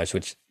 $100,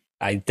 which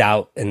I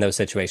doubt in those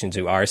situations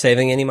you are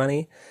saving any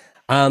money.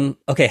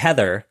 Okay,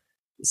 Heather,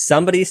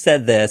 somebody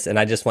said this, and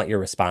I just want your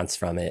response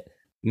from it.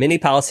 Many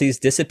policies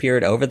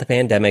disappeared over the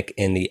pandemic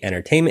in the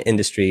entertainment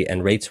industry,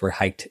 and rates were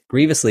hiked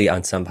grievously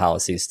on some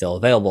policies still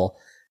available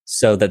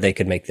so that they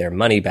could make their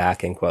money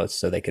back, in quotes,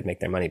 so they could make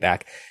their money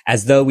back,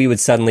 as though we would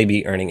suddenly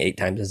be earning 8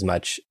 times as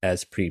much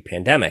as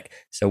pre-pandemic.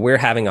 So we're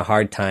having a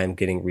hard time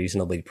getting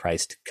reasonably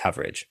priced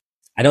coverage.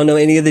 I don't know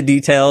any of the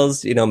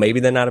details, maybe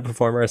they're not a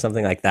performer or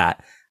something like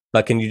that,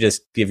 but can you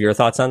just give your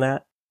thoughts on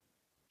that?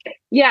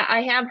 Yeah,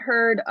 I have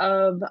heard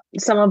of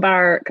some of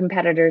our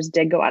competitors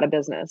did go out of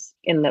business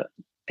in the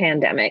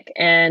pandemic,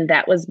 and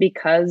that was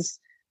because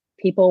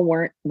people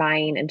weren't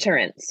buying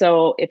insurance.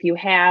 So if you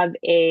have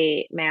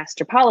a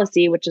master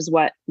policy, which is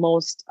what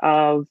most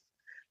of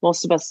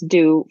us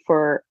do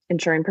for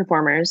insuring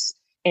performers,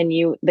 and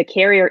the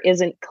carrier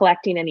isn't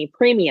collecting any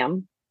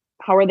premium,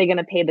 how are they going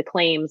to pay the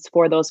claims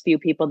for those few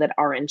people that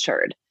are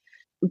insured?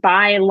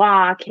 By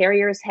law,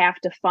 carriers have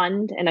to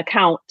fund an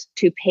account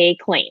to pay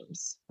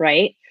claims,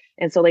 right?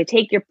 And so they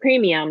take your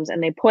premiums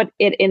and they put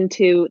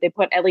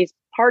at least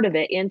part of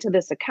it into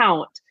this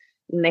account,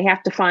 and they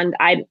have to fund.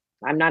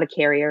 I'm not a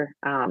carrier,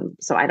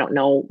 so I don't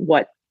know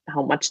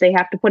how much they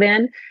have to put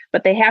in,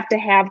 but they have to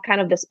have kind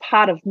of this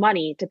pot of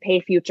money to pay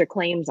future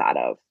claims out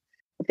of.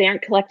 If they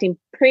aren't collecting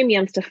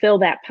premiums to fill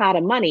that pot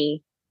of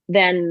money,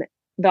 then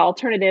the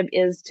alternative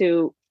is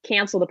to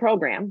cancel the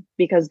program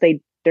because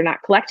they're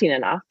not collecting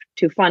enough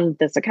to fund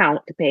this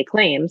account to pay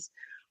claims,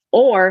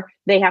 or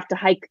they have to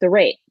hike the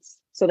rates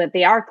so that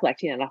they are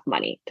collecting enough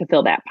money to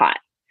fill that pot.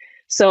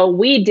 So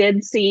we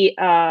did see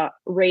a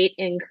rate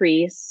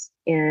increase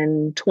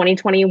in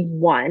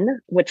 2021,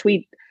 which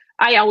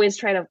I always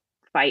try to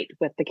fight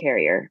with the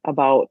carrier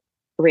about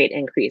rate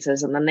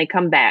increases. And then they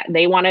come back,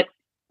 they want to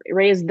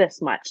raise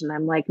this much. And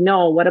I'm like,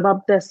 no, what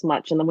about this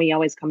much? And then we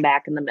always come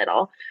back in the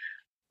middle.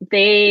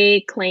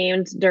 They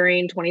claimed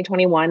during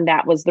 2021,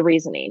 that was the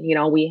reasoning.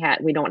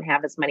 We don't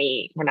have as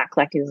many, we're not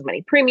collecting as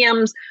many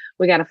premiums.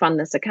 We got to fund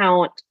this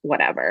account,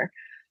 whatever.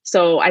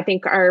 So I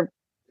think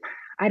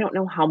I don't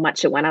know how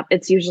much it went up.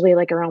 It's usually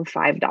like around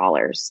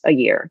 $5 a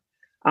year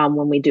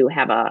when we do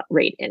have a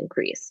rate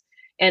increase.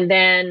 And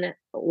then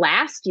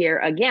last year,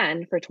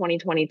 again, for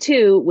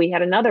 2022, we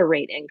had another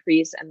rate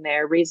increase, and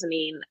their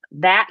reasoning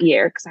that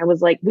year, because I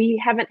was like, we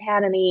haven't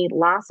had any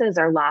losses.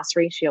 Our loss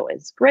ratio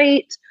is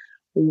great.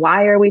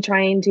 Why are we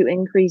trying to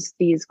increase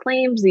these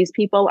claims? These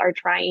people are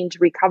trying to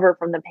recover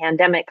from the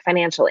pandemic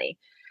financially.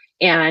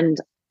 And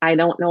I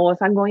don't know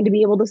if I'm going to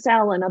be able to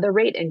sell another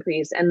rate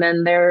increase. And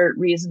then their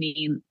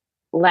reasoning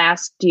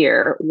last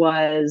year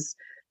was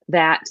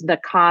that the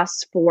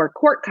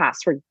court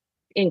costs were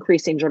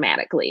increasing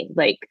dramatically,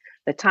 like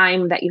the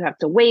time that you have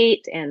to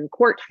wait and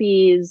court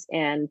fees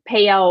and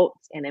payouts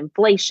and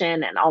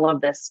inflation and all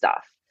of this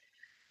stuff.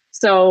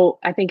 So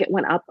I think it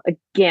went up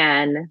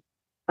again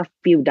a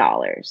few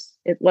dollars.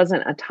 It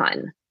wasn't a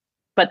ton.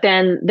 But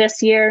then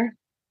this year,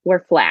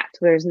 we're flat.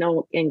 There's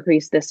no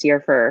increase this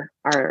year for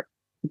our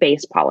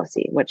base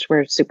policy, which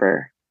we're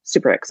super,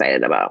 super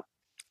excited about.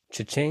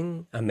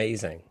 Cha-ching.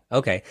 Amazing.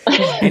 Okay.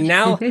 And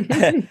now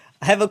I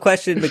have a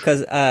question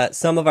because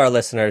some of our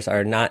listeners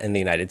are not in the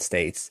United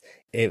States.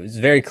 It was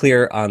very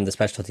clear on the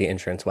specialty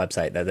insurance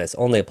website that this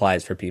only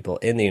applies for people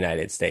in the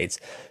United States.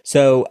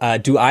 So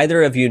do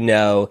either of you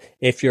know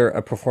if you're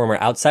a performer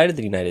outside of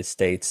the United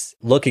States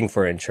looking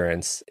for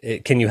insurance,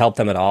 can you help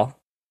them at all?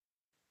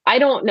 I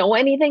don't know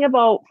anything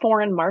about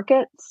foreign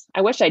markets.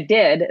 I wish I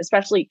did,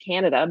 especially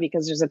Canada,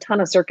 because there's a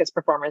ton of circus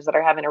performers that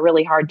are having a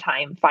really hard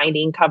time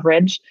finding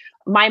coverage.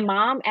 My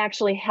mom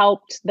actually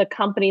helped the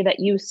company that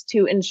used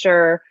to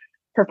insure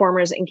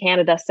performers in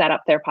Canada set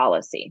up their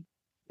policy.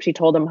 She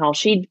told them how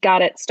she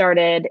got it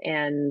started,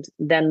 and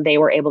then they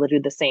were able to do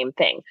the same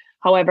thing.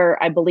 However,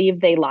 I believe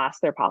they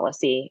lost their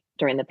policy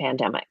during the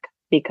pandemic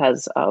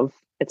because of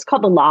it's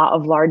called the law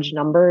of large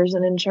numbers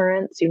in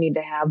insurance. You need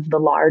to have the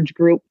large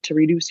group to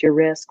reduce your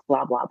risk,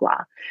 blah, blah,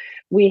 blah.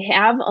 We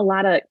have a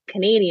lot of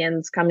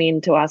Canadians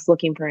coming to us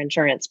looking for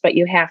insurance, but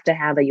you have to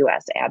have a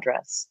US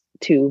address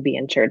to be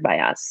insured by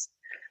us.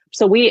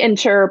 So we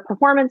insure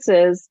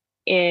performances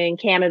in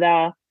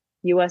Canada,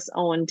 US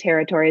owned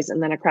territories,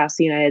 and then across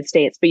the United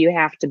States, but you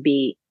have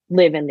to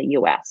live in the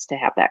US to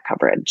have that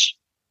coverage.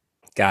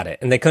 Got it.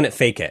 And they couldn't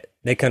fake it.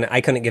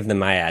 I couldn't give them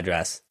my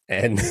address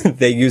and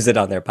they use it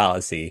on their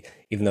policy,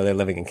 even though they're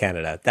living in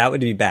Canada. That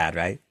would be bad,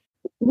 right?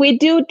 We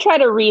do try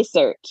to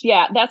research.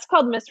 Yeah, that's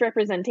called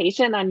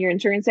misrepresentation on your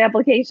insurance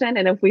application.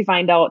 And if we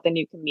find out, then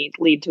you can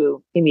lead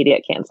to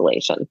immediate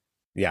cancellation.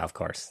 Yeah, of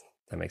course.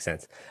 That makes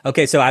sense.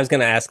 Okay, so I was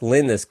going to ask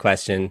Lynn this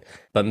question,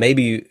 but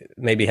maybe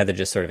Heather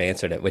just sort of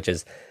answered it, which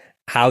is,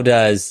 how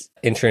does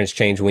insurance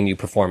change when you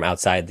perform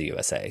outside the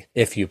USA,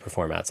 if you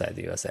perform outside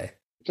the USA?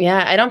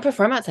 Yeah, I don't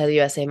perform outside the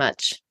USA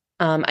much.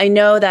 I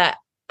know that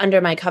under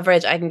my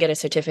coverage, I can get a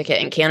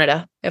certificate in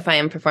Canada if I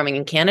am performing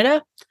in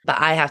Canada, but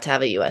I have to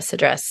have a US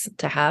address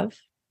to have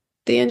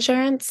the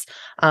insurance.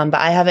 But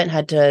I haven't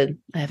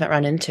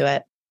run into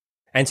it.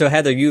 And so,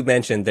 Heather, you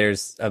mentioned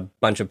there's a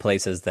bunch of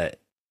places that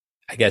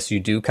I guess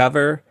you do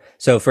cover.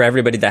 So for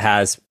everybody that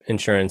has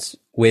insurance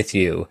with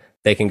you,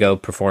 they can go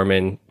perform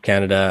in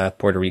Canada,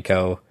 Puerto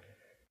Rico,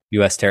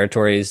 US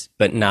territories,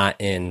 but not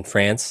in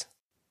France?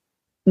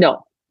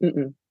 No.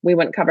 We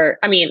wouldn't cover,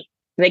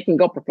 they can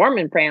go perform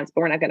in France,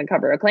 but we're not going to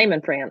cover a claim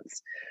in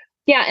France.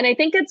 Yeah. And I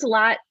think it's a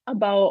lot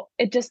about,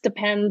 it just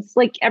depends,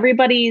 like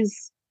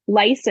everybody's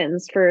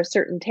licensed for a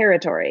certain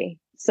territory.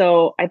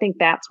 So I think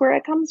that's where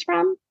it comes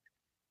from.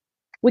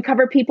 We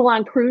cover people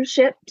on cruise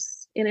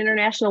ships in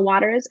international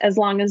waters as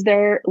long as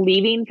they're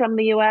leaving from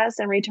the US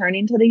and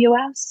returning to the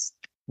US.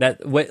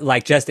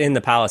 Like just in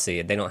the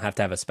policy, they don't have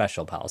to have a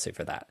special policy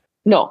for that?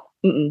 No.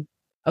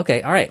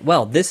 Okay. All right.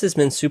 Well, this has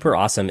been super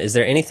awesome. Is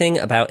there anything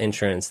about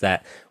insurance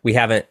that we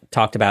haven't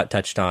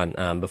touched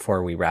on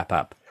before we wrap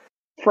up?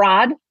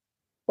 Fraud.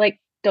 Like,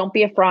 don't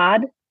be a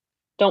fraud.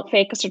 Don't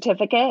fake a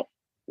certificate.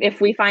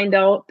 If we find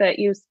out that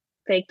you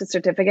faked a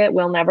certificate,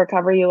 we'll never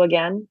cover you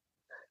again.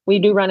 We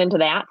do run into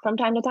that from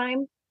time to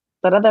time.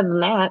 But other than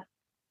that,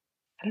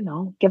 I don't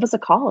know. Give us a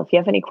call if you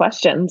have any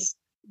questions.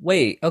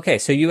 Wait. Okay.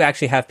 So you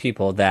actually have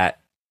people that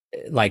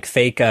like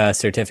fake a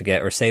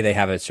certificate or say they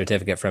have a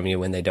certificate from you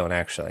when they don't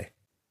actually?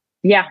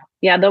 Yeah.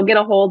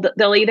 They'll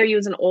they'll either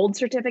use an old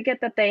certificate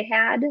that they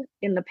had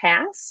in the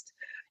past,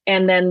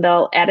 and then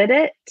they'll edit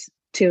it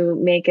to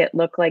make it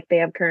look like they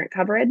have current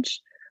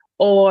coverage,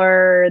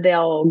 or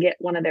they'll get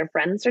one of their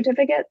friends'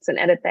 certificates and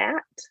edit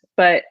that.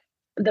 But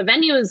the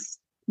venues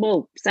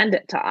will send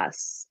it to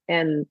us.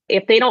 And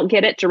if they don't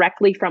get it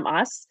directly from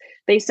us,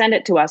 they send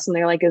it to us and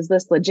they're like, is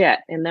this legit?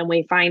 And then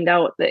we find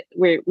out that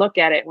we look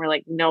at it and we're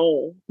like,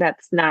 no,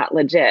 that's not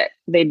legit.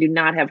 They do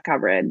not have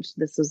coverage.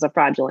 This is a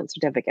fraudulent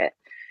certificate.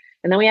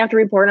 And then we have to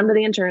report them to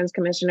the insurance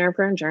commissioner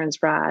for insurance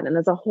fraud. And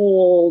there's a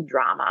whole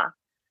drama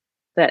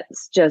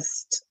that's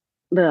just,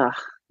 ugh.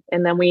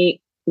 And then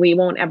we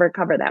won't ever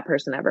cover that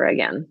person ever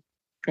again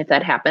if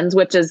that happens,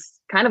 which is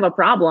kind of a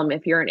problem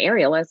if you're an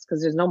aerialist,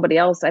 because there's nobody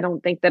else, I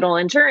don't think, that'll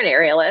insure an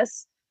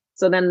aerialist.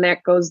 So then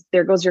there goes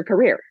your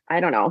career.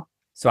 I don't know.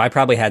 So I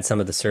probably had some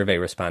of the survey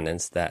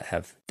respondents that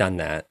have done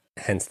that,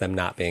 hence them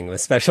not being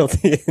with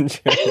specialty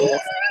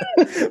insurance.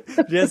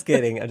 Just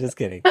kidding. I'm just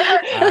kidding.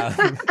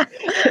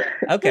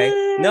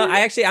 Okay. No,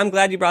 I'm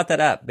glad you brought that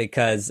up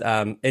because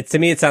to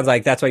me, it sounds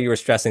like that's why you were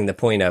stressing the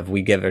point of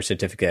we give a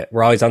certificate.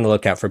 We're always on the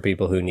lookout for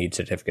people who need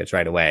certificates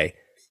right away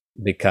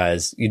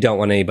because you don't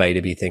want anybody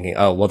to be thinking,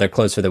 oh, well, they're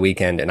closed for the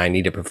weekend and I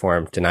need to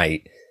perform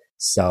tonight.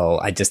 So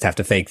I just have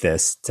to fake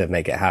this to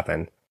make it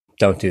happen.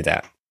 Don't do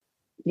that.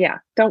 Yeah.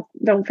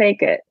 Don't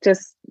fake it.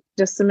 Just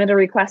submit a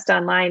request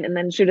online and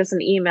then shoot us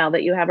an email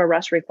that you have a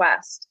rush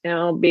request.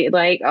 Be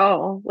like,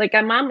 oh, like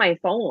I'm on my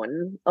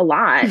phone a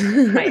lot.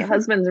 My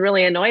husband's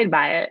really annoyed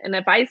by it. And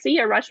if I see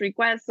a rush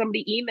request,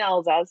 somebody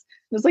emails us.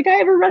 It's like, I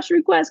have a rush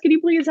request. Can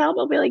you please help?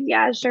 I'll be like,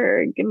 yeah,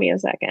 sure. Give me a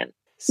second.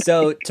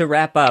 So to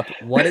wrap up,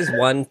 what is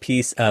one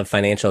piece of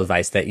financial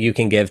advice that you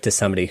can give to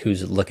somebody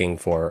who's looking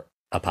for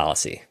a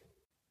policy?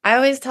 I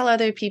always tell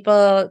other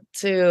people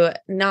to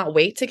not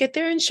wait to get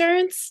their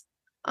insurance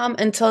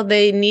until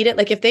they need it.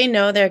 Like if they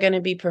know they're going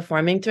to be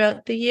performing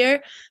throughout the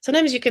year,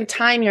 sometimes you can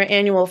time your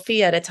annual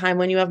fee at a time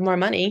when you have more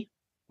money,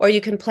 or you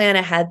can plan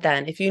ahead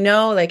then. If you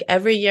know, like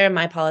every year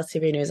my policy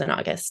renews in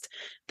August,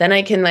 then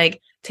I can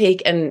like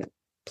take and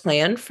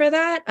plan for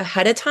that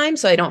ahead of time.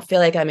 So I don't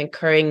feel like I'm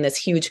incurring this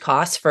huge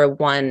cost for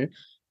one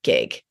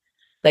gig.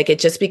 Like it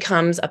just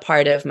becomes a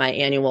part of my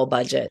annual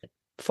budget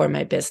for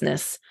my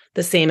business.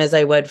 the same as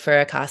I would for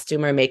a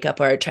costume or makeup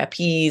or a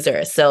trapeze or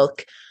a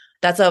silk.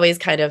 That's always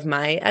kind of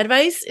my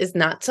advice, is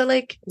not to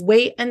like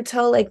wait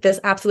until like this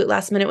absolute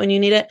last minute when you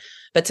need it,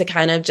 but to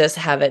kind of just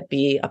have it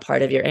be a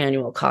part of your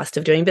annual cost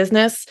of doing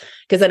business,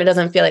 because then it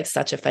doesn't feel like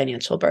such a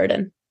financial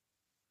burden.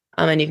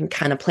 And you can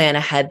kind of plan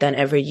ahead then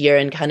every year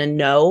and kind of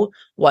know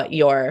what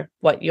your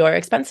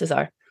expenses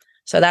are.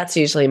 So that's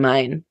usually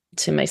mine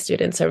to my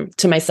students, or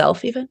to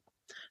myself even,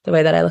 the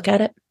way that I look at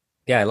it.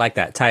 Yeah, I like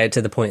that. Tie it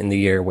to the point in the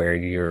year where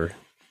you're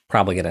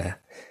probably going to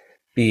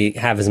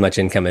have as much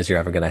income as you're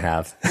ever going to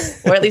have.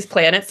 Or at least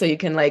plan it so you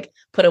can like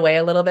put away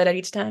a little bit at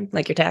each time,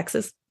 like your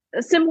taxes.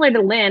 Similar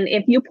to Lynn,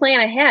 if you plan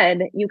ahead,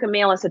 you can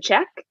mail us a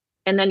check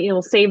and then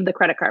you'll save the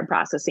credit card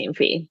processing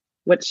fee,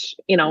 which,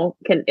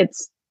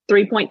 it's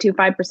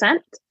 3.25%.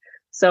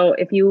 So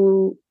if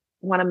you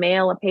want to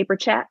mail a paper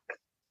check,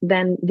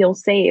 then you'll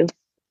save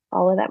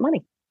all of that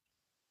money.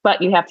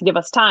 But you have to give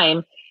us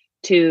time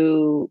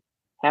to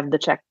have the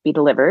check be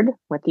delivered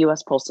with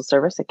U.S. Postal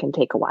Service. It can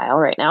take a while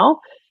right now.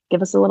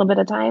 Give us a little bit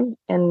of time.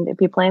 And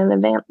if you plan in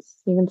advance,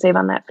 you can save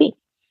on that fee.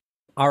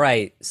 All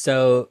right.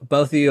 So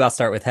both of you, I'll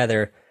start with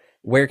Heather.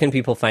 Where can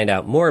people find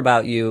out more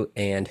about you,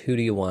 and who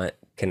do you want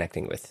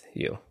connecting with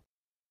you?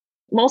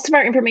 Most of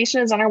our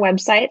information is on our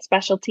website,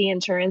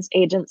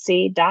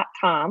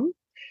 specialtyinsuranceagency.com.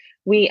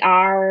 We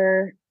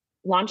are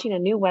launching a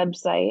new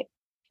website.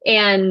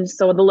 And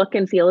so the look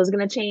and feel is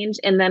going to change.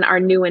 And then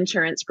our new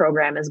insurance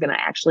program is going to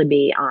actually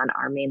be on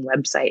our main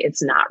website.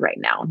 It's not right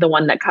now. The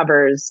one that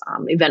covers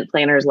event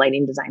planners,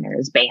 lighting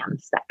designers,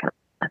 bands, that kind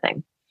of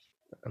thing.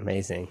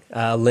 Amazing.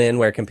 Lynn,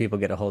 where can people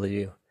get a hold of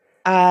you?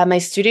 My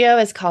studio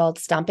is called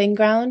Stomping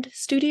Ground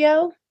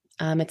Studio.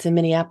 It's in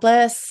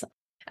Minneapolis.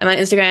 I'm on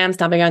Instagram,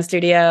 Stomping Ground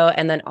Studio.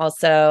 And then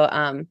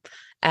also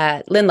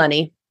at Lynn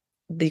Lunny.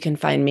 You can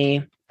find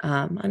me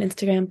on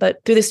Instagram,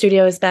 but through the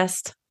studio is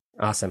best.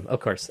 Awesome. Of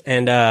course.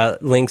 And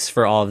links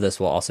for all of this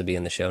will also be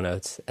in the show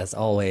notes, as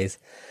always.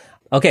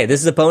 Okay,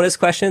 this is a bonus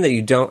question that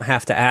you don't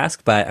have to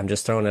ask, but I'm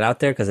just throwing it out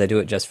there because I do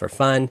it just for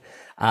fun.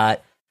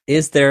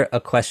 Is there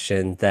a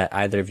question that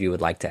either of you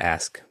would like to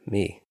ask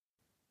me?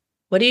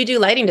 What do you do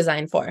lighting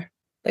design for?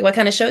 Like, what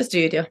kind of shows do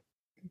you do?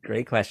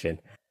 Great question.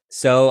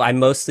 So I'm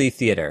mostly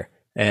theater,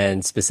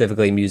 and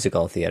specifically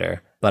musical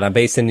theater, but I'm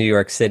based in New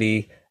York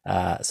City.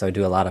 So I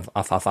do a lot of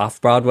off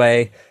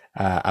Broadway.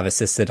 I've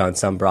assisted on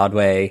some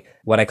Broadway.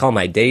 What I call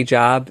my day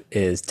job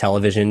is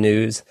television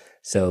news.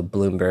 So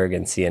Bloomberg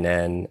and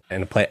CNN,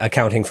 and a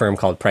accounting firm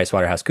called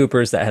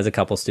PricewaterhouseCoopers that has a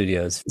couple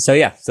studios. So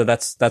yeah, so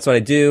that's what I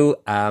do.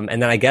 And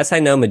then I guess I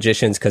know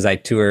magicians because I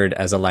toured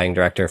as a lighting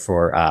director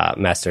for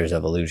Masters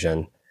of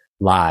Illusion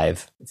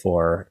live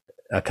for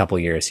a couple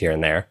years here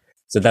and there.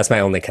 So that's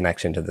my only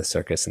connection to the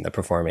circus and the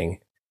performing.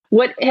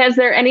 What has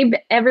there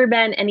ever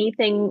been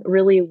anything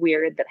really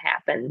weird that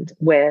happened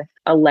with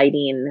a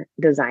lighting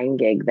design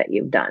gig that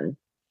you've done?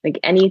 Like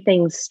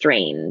anything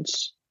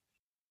strange?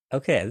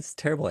 Okay, this is a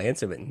terrible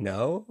answer, but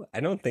no, I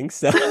don't think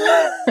so.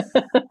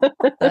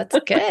 That's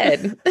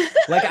good.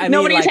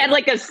 Nobody's had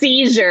like a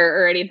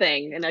seizure or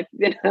anything in an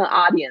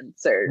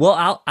audience, or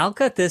well, I'll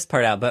cut this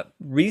part out. But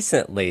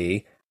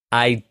recently,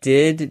 I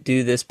did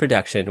do this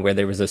production where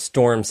there was a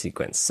storm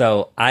sequence.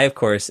 So I, of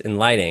course, in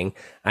lighting,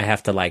 I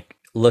have to like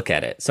look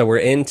at it. So we're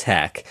in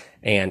tech,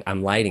 and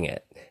I'm lighting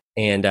it,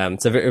 and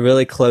it's a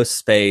really close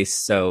space.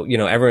 So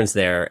everyone's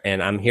there,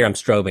 and I'm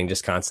strobing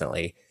just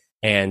constantly,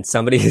 and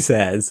somebody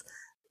says,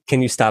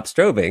 "Can you stop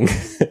strobing?"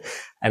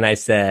 And I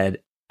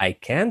said, "I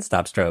can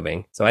stop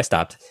strobing." So I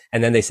stopped.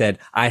 And then they said,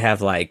 "I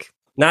have like,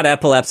 not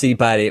epilepsy,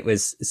 but it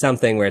was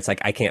something where it's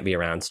like, I can't be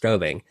around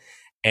strobing."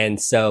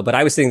 And so, but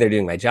I was sitting there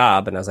doing my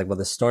job, and I was like, well,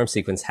 the storm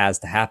sequence has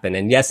to happen.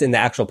 And yes, in the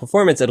actual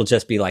performance, it'll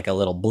just be like a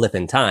little blip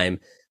in time.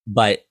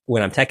 But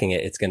when I'm teching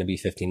it, it's going to be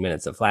 15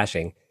 minutes of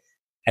flashing.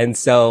 And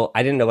so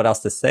I didn't know what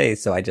else to say.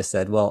 So I just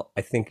said, well,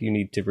 I think you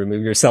need to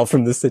remove yourself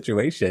from this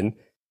situation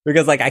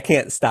because like, I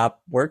can't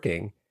stop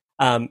working.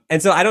 And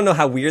so I don't know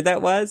how weird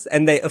that was.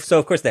 And so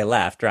of course they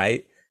left,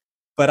 right?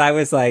 But I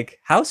was like,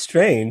 how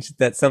strange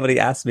that somebody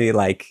asked me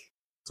like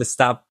to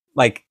stop,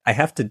 like I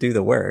have to do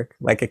the work.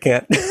 Like I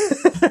can't.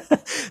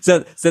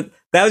 So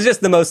that was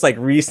just the most like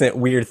recent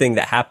weird thing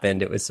that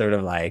happened. It was sort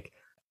of like,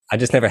 I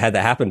just never had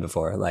that happen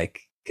before. Like,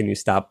 can you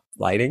stop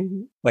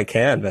lighting? I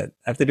can, but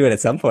I have to do it at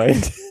some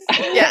point.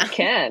 Yeah,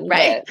 can.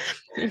 Right.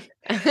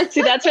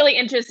 See, that's really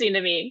interesting to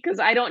me because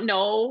I don't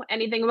know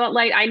anything about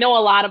light. I know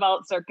a lot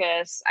about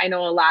circus. I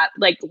know a lot,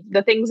 like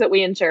the things that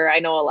we insure. I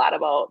know a lot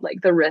about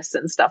like the risks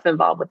and stuff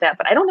involved with that,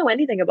 but I don't know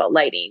anything about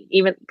lighting,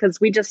 even because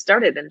we just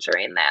started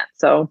insuring that.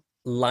 So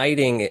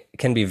lighting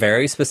can be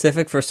very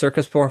specific for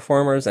circus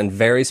performers and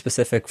very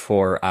specific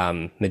for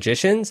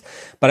magicians.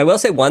 But I will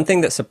say one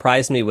thing that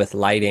surprised me with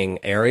lighting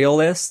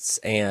aerialists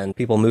and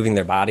people moving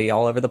their body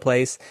all over the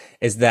place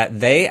is that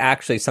they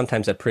actually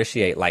sometimes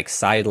appreciate like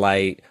side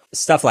light,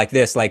 stuff like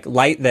this, like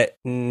light that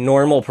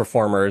normal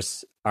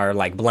performers are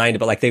like blinded,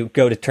 but like they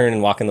go to turn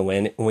and walk in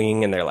the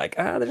wing and they're like,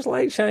 there's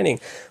light shining.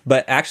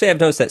 But actually I've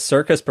noticed that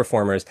circus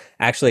performers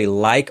actually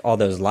like all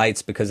those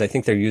lights because I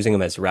think they're using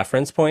them as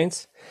reference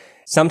points.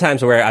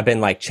 sometimes where I've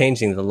been like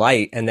changing the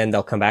light and then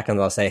they'll come back and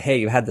they'll say, hey,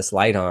 you had this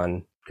light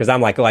on. Cause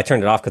I'm like, oh, I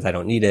turned it off because I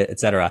don't need it,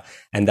 etc.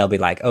 And they'll be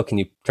like, oh, can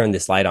you turn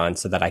this light on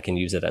so that I can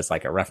use it as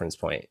like a reference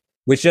point,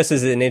 which just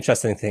is an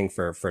interesting thing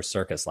for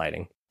Circus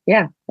lighting.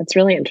 Yeah, that's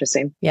really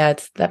interesting. Yeah,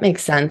 that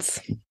makes sense.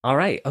 All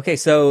right. Okay.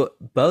 So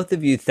both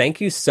of you,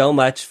 thank you so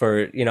much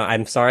for,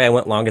 I'm sorry I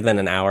went longer than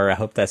an hour. I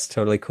hope that's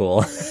totally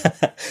cool.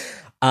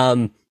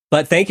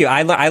 But thank you.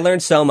 I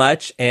learned so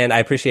much, and I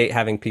appreciate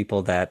having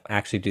people that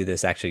actually do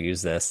this, actually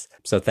use this.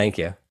 So thank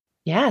you.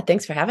 Yeah.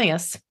 Thanks for having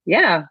us.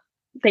 Yeah.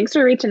 Thanks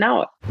for reaching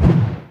out.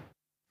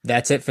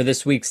 That's it for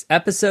this week's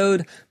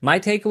episode. My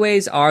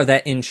takeaways are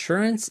that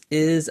insurance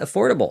is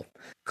affordable.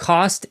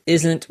 Cost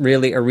isn't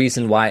really a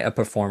reason why a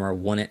performer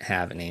wouldn't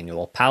have an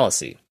annual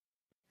policy.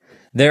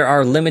 There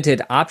are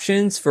limited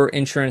options for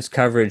insurance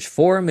coverage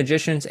for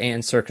magicians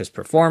and circus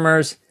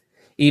performers.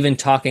 Even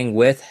talking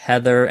with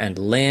Heather and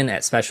Lynn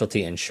at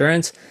Specialty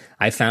Insurance,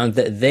 I found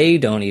that they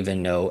don't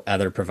even know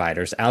other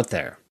providers out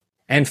there.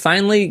 And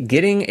finally,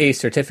 getting a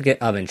certificate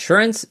of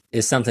insurance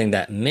is something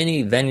that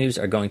many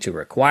venues are going to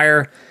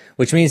require,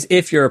 which means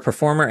if you're a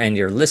performer and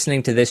you're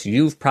listening to this,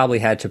 you've probably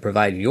had to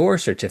provide your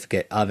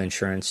certificate of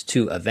insurance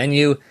to a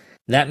venue.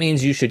 That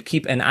means you should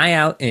keep an eye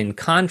out in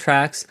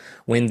contracts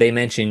when they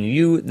mention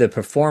you, the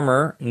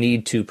performer,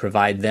 need to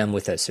provide them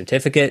with a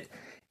certificate.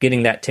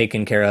 Getting that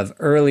taken care of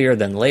earlier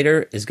than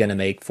later is going to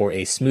make for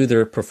a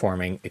smoother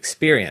performing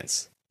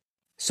experience.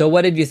 So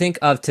what did you think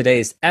of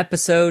today's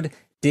episode?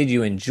 Did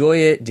you enjoy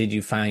it? Did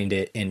you find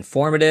it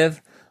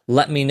informative?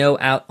 Let me know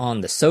out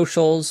on the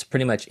socials,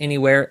 pretty much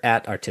anywhere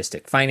at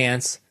Artistic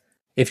Finance.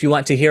 If you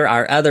want to hear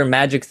our other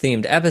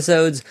magic-themed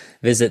episodes,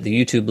 visit the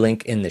YouTube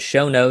link in the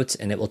show notes,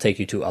 and it will take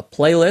you to a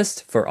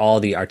playlist for all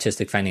the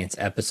Artistic Finance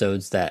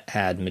episodes that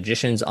had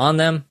magicians on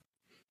them.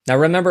 Now,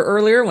 remember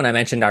earlier when I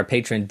mentioned our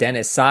patron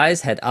Dennis Size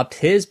had upped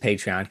his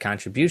Patreon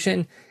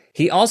contribution?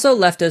 He also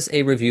left us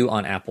a review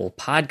on Apple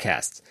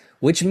Podcasts,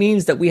 which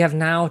means that we have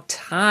now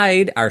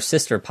tied our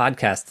sister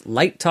podcast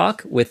Light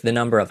Talk with the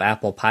number of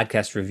Apple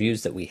Podcast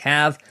reviews that we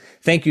have.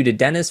 Thank you to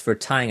Dennis for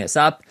tying us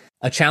up.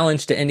 A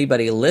challenge to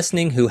anybody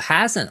listening who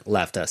hasn't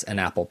left us an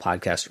Apple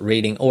Podcast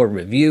rating or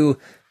review,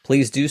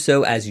 please do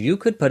so, as you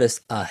could put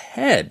us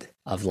ahead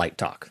of Light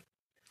Talk.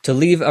 To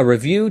leave a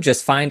review,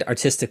 just find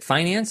Artistic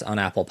Finance on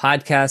Apple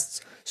Podcasts,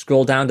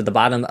 scroll down to the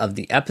bottom of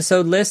the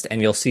episode list,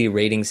 and you'll see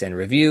ratings and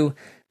review.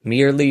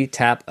 Merely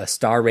tap a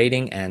star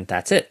rating, and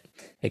that's it.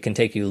 It can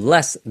take you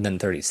less than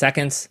 30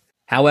 seconds.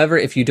 However,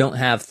 if you don't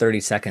have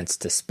 30 seconds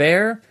to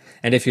spare,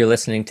 and if you're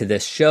listening to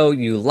this show,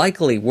 you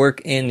likely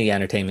work in the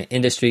entertainment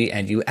industry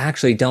and you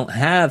actually don't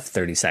have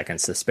 30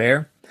 seconds to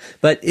spare.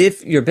 But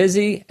if you're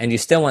busy and you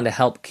still want to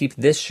help keep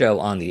this show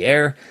on the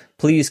air,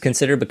 please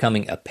consider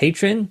becoming a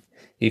patron.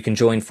 You can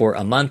join for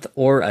a month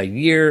or a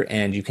year,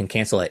 and you can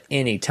cancel at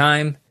any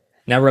time.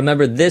 Now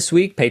remember, this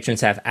week,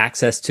 patrons have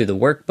access to the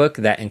workbook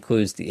that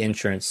includes the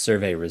insurance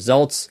survey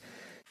results.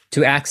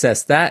 To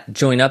access that,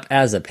 join up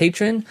as a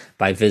patron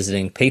by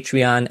visiting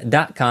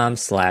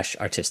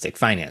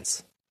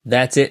patreon.com/artisticfinance.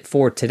 That's it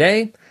for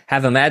today.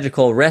 Have a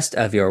magical rest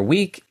of your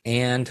week,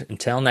 and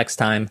until next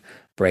time,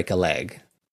 break a leg.